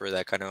Diffrax for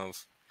that kind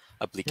of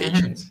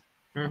applications.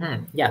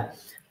 Yeah.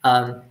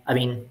 I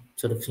mean,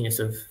 sort of,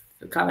 sort of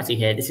for clarity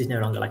here, this is no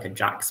longer like a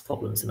JAX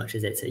problem so much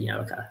as it's a,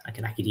 like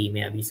an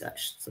academia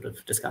research sort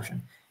of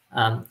discussion.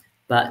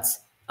 But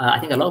I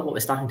think a lot of what we're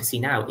starting to see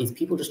now is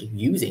people just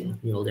using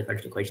neural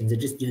differential equations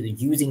and just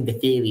using the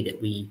theory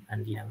that we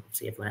and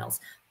obviously everyone else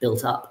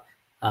built up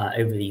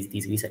over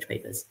these research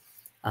papers.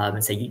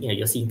 And so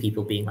you're seeing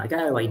people being like,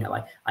 oh,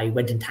 I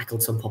went and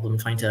tackled some problem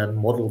trying to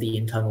model the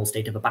internal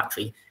state of a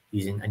battery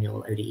using a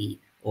neural ODE,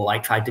 or I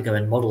tried to go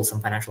and model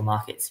some financial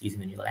markets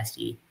using a neural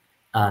SDE.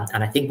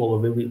 And I think what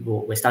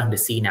we're starting to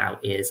see now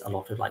is a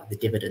lot of like the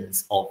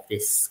dividends of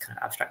this kind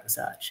of abstract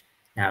research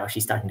now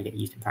actually starting to get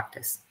used in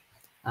practice,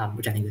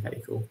 which I think is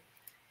very cool.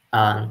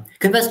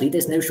 Conversely,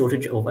 there's no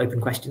shortage of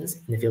open questions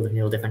in the field of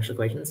neural differential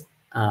equations.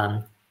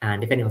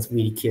 And if anyone's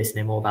really curious to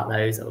know more about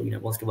those, or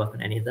wants to work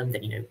on any of them,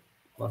 then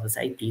what I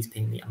say, please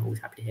ping me. I'm always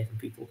happy to hear from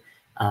people.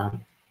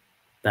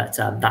 But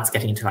that's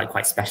getting into like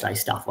quite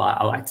specialized stuff where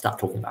I'd start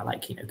talking about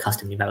like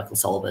custom numerical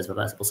solvers,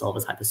 reversible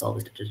solvers,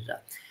 hypersolvers,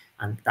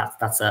 and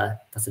that's a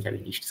very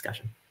niche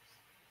discussion.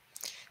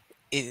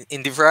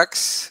 In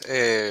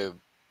Diffrax,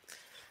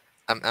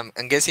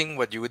 I'm guessing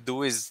what you would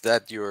do is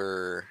that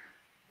you're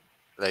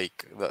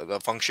like the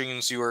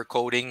functions you are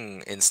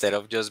coding, instead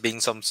of just being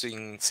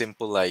something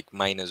simple like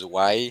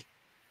 -y,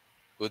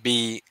 would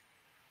be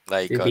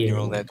like a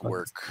neural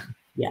network.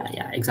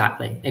 Yeah,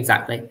 exactly.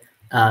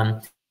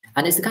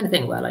 And it's the kind of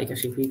thing where, like,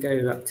 actually, if we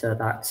go up to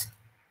that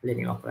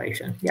linear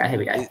operation, yeah, here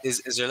we go.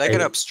 Is there like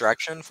an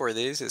abstraction for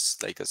this? Is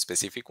like a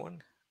specific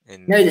one?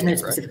 No, there's no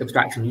specific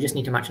abstraction. You just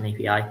need to match an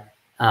API.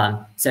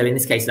 So in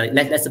this case, like,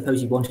 let's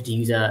suppose you wanted to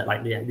use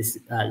this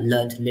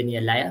learned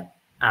linear layer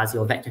as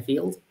your vector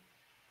field.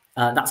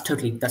 That's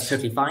totally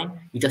fine.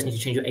 You just need to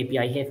change your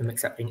API here from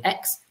accepting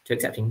x to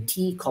accepting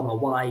t,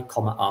 y,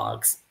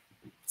 args.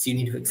 So you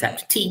need to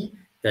accept t,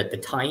 the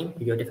time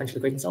of your differential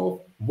equation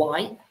solve,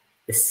 y,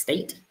 the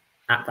state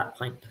at that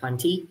time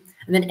t,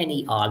 and then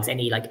any args,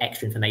 any like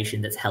extra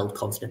information that's held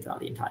constant throughout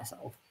the entire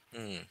solve.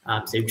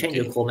 So you change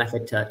your core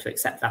method to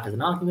accept that as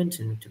an argument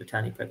and to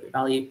return the appropriate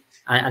value.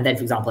 And then,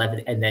 for example,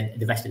 and then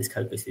the rest of this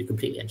code goes through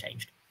completely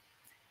unchanged.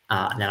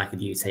 And then I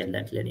could use, say, a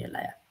learned linear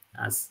layer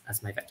as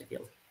my vector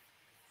field.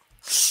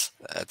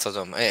 That's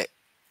awesome.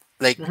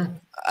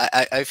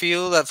 I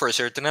feel that for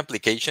certain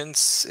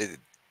applications,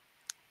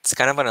 it's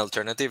kind of an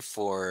alternative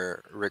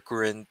for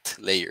recurrent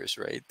layers,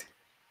 right?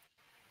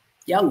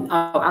 Yeah,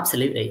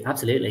 absolutely.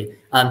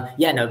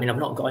 Yeah, no, I mean, I've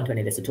not got into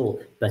any of this at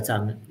all, but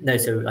no,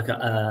 so like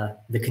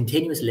the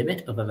continuous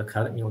limit of a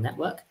recurrent neural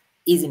network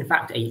is in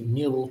fact a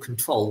neural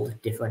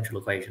controlled differential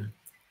equation.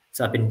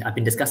 So I've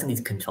been discussing these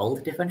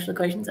controlled differential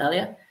equations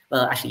earlier.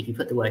 Well, actually, if you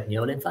put the word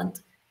neural in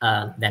front,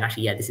 then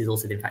actually, yeah, this is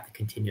also in fact the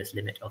continuous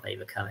limit of a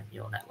recurrent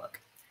neural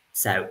network.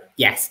 So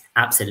yes,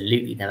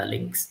 absolutely, there are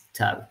links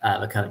to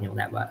recurrent neural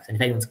networks, and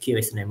if anyone's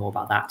curious to know more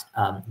about that,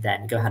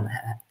 then go and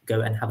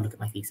have a look at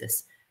my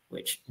thesis,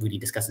 which really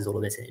discusses all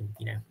of this in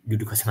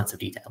ludicrous amounts of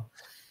detail.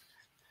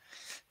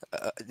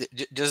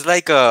 Just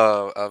like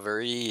a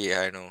very,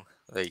 I don't know,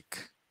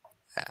 like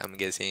I'm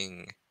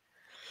guessing,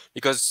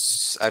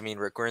 because I mean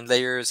recurrent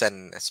layers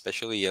and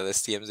especially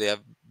LSTMs, they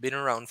have been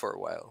around for a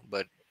while.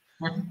 But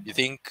you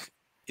think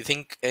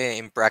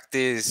in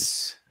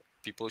practice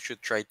people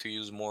should try to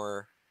use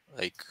more,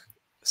 like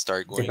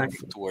start going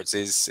towards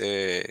this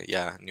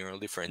neural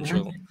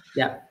differential?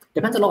 Yeah,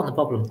 depends a lot on the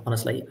problem,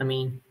 honestly. I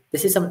mean,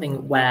 this is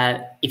something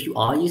where if you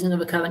are using a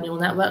recurrent neural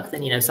network,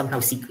 then somehow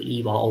secretly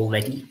you are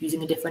already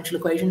using a differential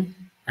equation.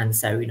 And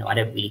so I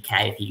don't really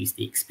care if you use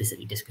the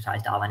explicitly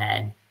discretized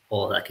RNN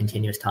or the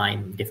continuous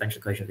time differential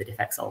equation of the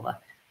diffeq solver.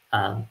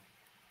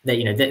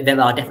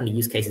 There are definitely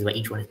use cases where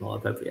each one is more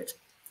appropriate.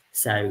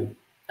 So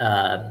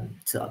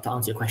to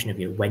answer your question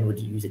of when would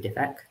you use a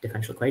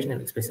differential equation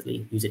and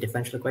explicitly use a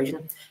differential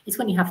equation, it's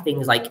when you have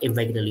things like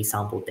irregularly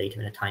sampled data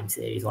in a time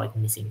series, or like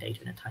missing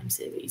data in a time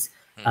series,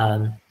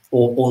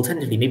 or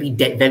alternatively maybe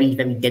very,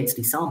 very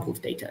densely sampled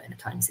data in a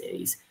time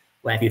series,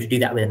 where if you were to do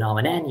that with an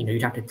RNN,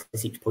 you'd have to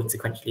process each point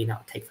sequentially, and that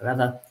would take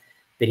forever.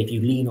 But if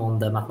you lean on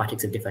the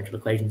mathematics of differential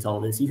equation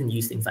solvers, you can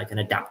use things like an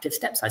adaptive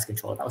step size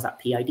controller. That was that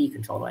PID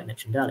controller I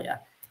mentioned earlier.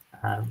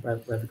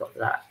 Where we got to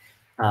that.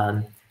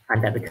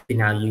 And then because we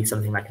now use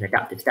something like an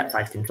adaptive step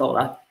size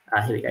controller,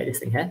 here we go, this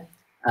thing here,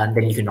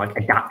 then you can like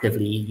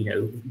adaptively,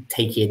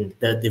 take in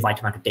the right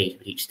amount of data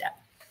at each step.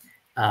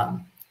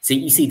 So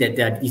you see that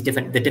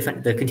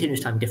the continuous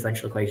time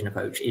differential equation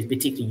approach is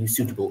particularly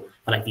suitable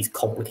for like these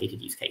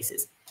complicated use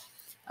cases.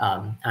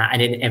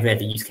 And in every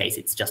other use case,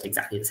 it's just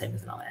exactly the same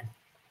as an RN.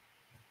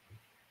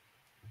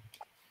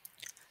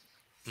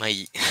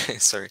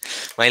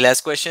 My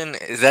last question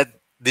is that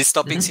this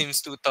topic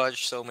seems to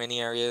touch so many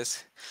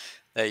areas.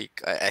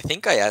 Like I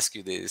think I asked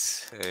you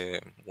this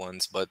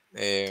once, but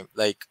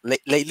like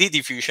lately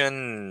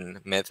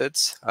diffusion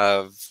methods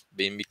have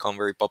become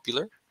very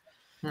popular.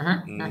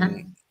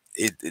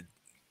 It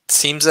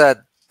seems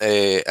that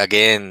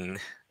again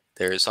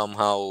they're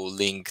somehow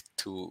linked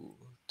to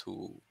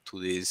to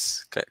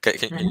this?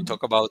 Can you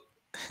talk about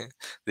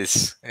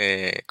this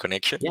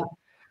connection?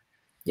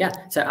 Yeah,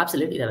 so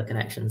absolutely there are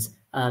connections.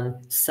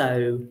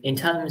 So in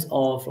terms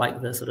of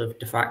like the sort of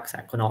Diffrax,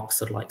 Equinox,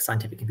 sort of like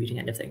scientific computing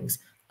end of things,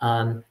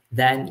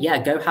 then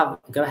yeah, go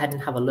ahead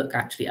and have a look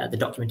actually at the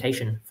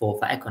documentation for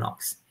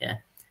Equinox. Yeah,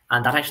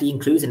 and that actually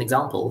includes an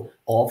example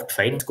of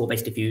training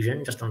score-based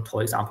diffusion just on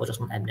toy example, just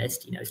on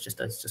MNIST. You know, it's just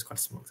quite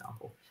a small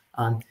example.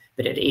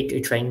 But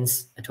it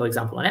trains a toy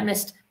example on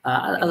MNIST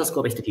as a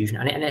score-based diffusion,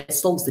 and it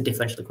solves the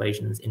differential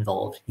equations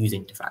involved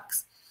using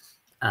Diffrax.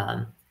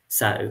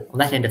 So on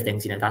that end of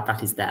things, you know,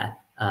 that is there.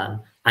 And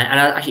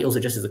actually also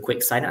just as a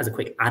quick side note, as a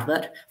quick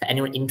advert, for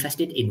anyone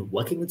interested in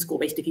working with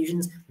score-based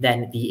diffusions,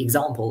 then the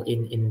example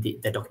in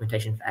the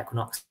documentation for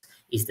Equinox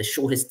is the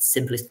shortest,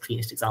 simplest,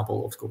 cleanest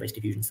example of score-based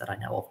diffusions that I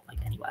know of, like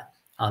anywhere.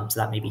 So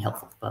that may be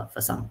helpful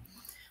for some.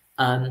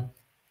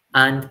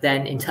 And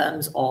then in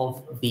terms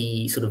of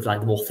the sort of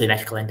like the more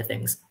theoretical end of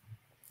things,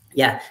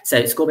 yeah,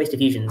 so score-based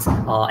diffusions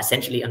are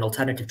essentially an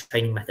alternative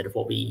training method of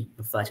what we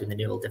refer to in the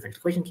neural differential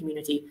equation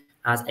community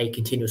as a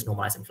continuous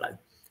normalizing flow.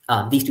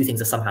 These two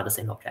things are somehow the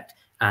same object,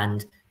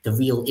 and the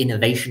real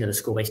innovation of a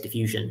score-based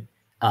diffusion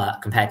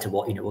compared to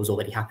what was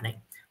already happening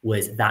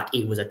was that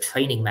it was a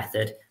training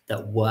method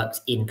that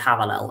worked in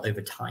parallel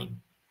over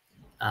time.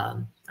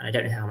 And I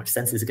don't know how much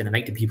sense this is going to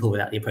make to people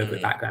without the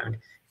appropriate background,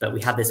 but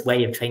we have this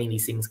way of training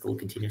these things called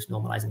continuous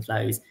normalizing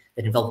flows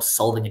that involved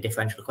solving a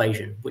differential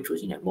equation, which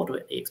was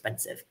moderately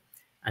expensive.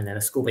 And then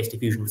a score-based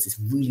diffusion was this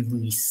really,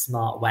 really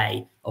smart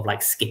way of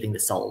like skipping the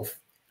solve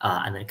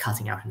and then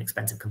cutting out an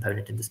expensive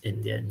component in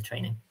the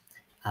training.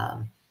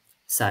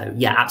 So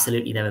yeah,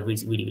 absolutely, there are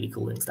really, really, really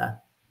cool things there.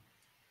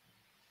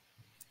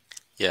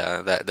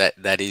 Yeah,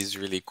 that is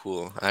really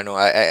cool. I know.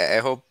 I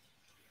hope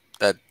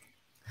that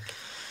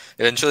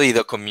eventually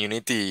the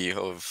community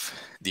of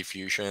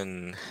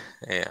diffusion,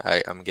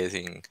 I'm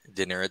guessing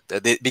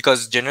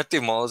because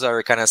generative models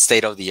are kind of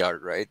state of the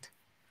art, right?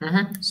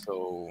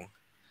 So it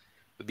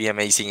would be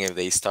amazing if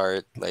they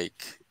start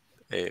like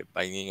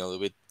binding a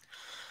little bit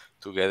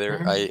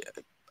together. I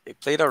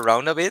played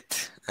around a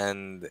bit,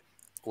 and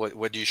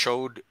what you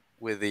showed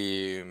with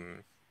the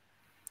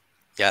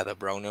the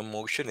Brownian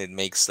motion, it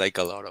makes like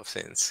a lot of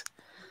sense.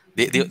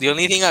 The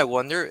only thing I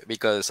wonder,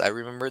 because I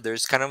remember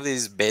there's kind of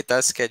these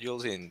beta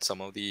schedules in some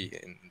of the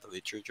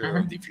literature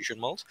of diffusion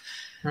models.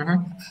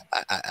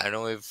 I don't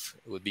know if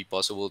it would be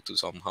possible to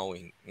somehow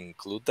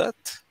include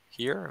that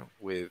here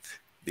with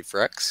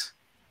Diffrax.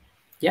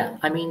 Yeah,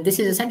 I mean, this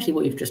is essentially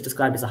what you've just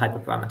described as a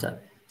hyperparameter.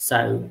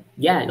 So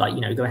yeah, like,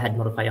 go ahead and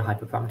modify your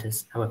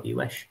hyperparameters however you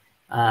wish.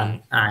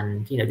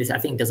 And, this, I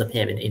think, does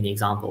appear in the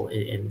example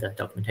in the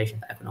documentation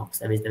for Equinox.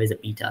 There is a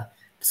beta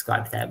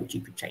described there, which you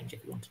could change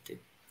if you wanted to.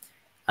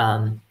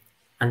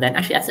 And then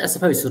actually, I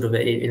suppose sort of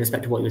in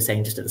respect to what you were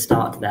saying just at the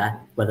start there,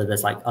 whether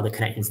there's like other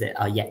connections that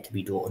are yet to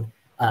be drawn.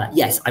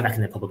 Yes, I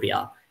reckon there probably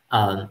are.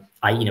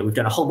 We've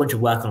done a whole bunch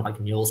of work on like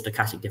neural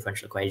stochastic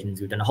differential equations.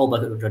 We've done a whole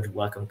bunch of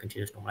work on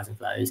continuous normalizing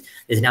flows.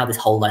 There's now this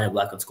whole line of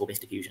work on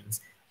score-based diffusions.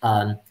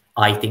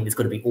 I think there's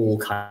got to be all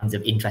kinds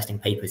of interesting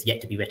papers yet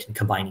to be written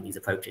combining these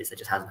approaches. That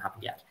just hasn't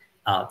happened yet.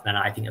 And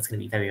I think that's going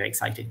to be very, very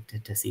exciting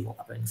to see what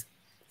that brings,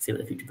 see what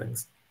the future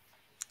brings.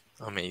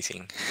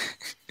 Amazing.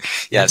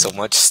 Yeah, so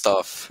much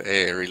stuff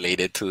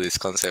related to this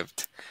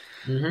concept.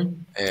 I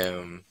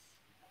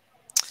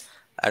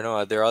don't know,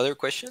 are there other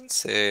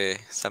questions,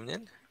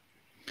 Samyan?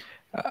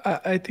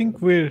 I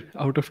think we're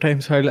out of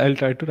time, so I'll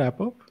try to wrap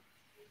up.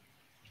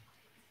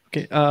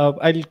 Okay,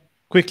 I'll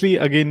quickly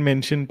again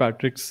mention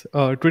Patrick's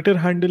Twitter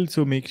handle,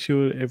 so make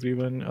sure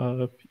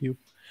everyone you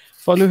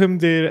follow him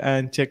there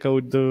and check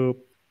out the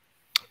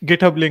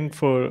GitHub link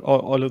for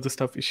all of the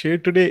stuff we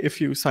shared today.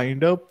 If you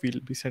signed up,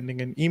 we'll be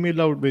sending an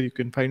email out where you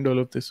can find all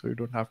of this, so you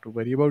don't have to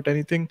worry about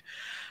anything.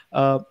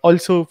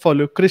 Also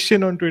follow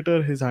Christian on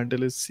Twitter. His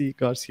handle is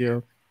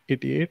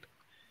cgarcia88.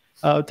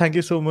 Thank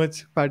you so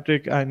much,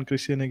 Patrick and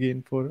Christian,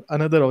 again for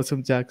another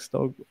awesome JAX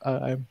talk.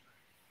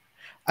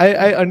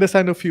 I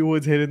understand a few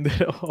words here and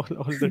there all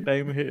the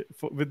time here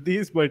with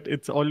these, but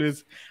it's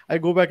always, I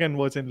go back and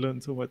watch and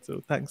learn so much.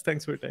 So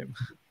thanks for your time.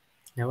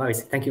 No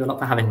worries. Thank you a lot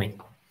for having me.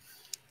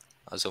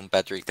 Awesome,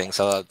 Patrick. Thanks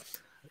a lot.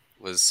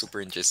 It was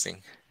super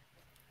interesting.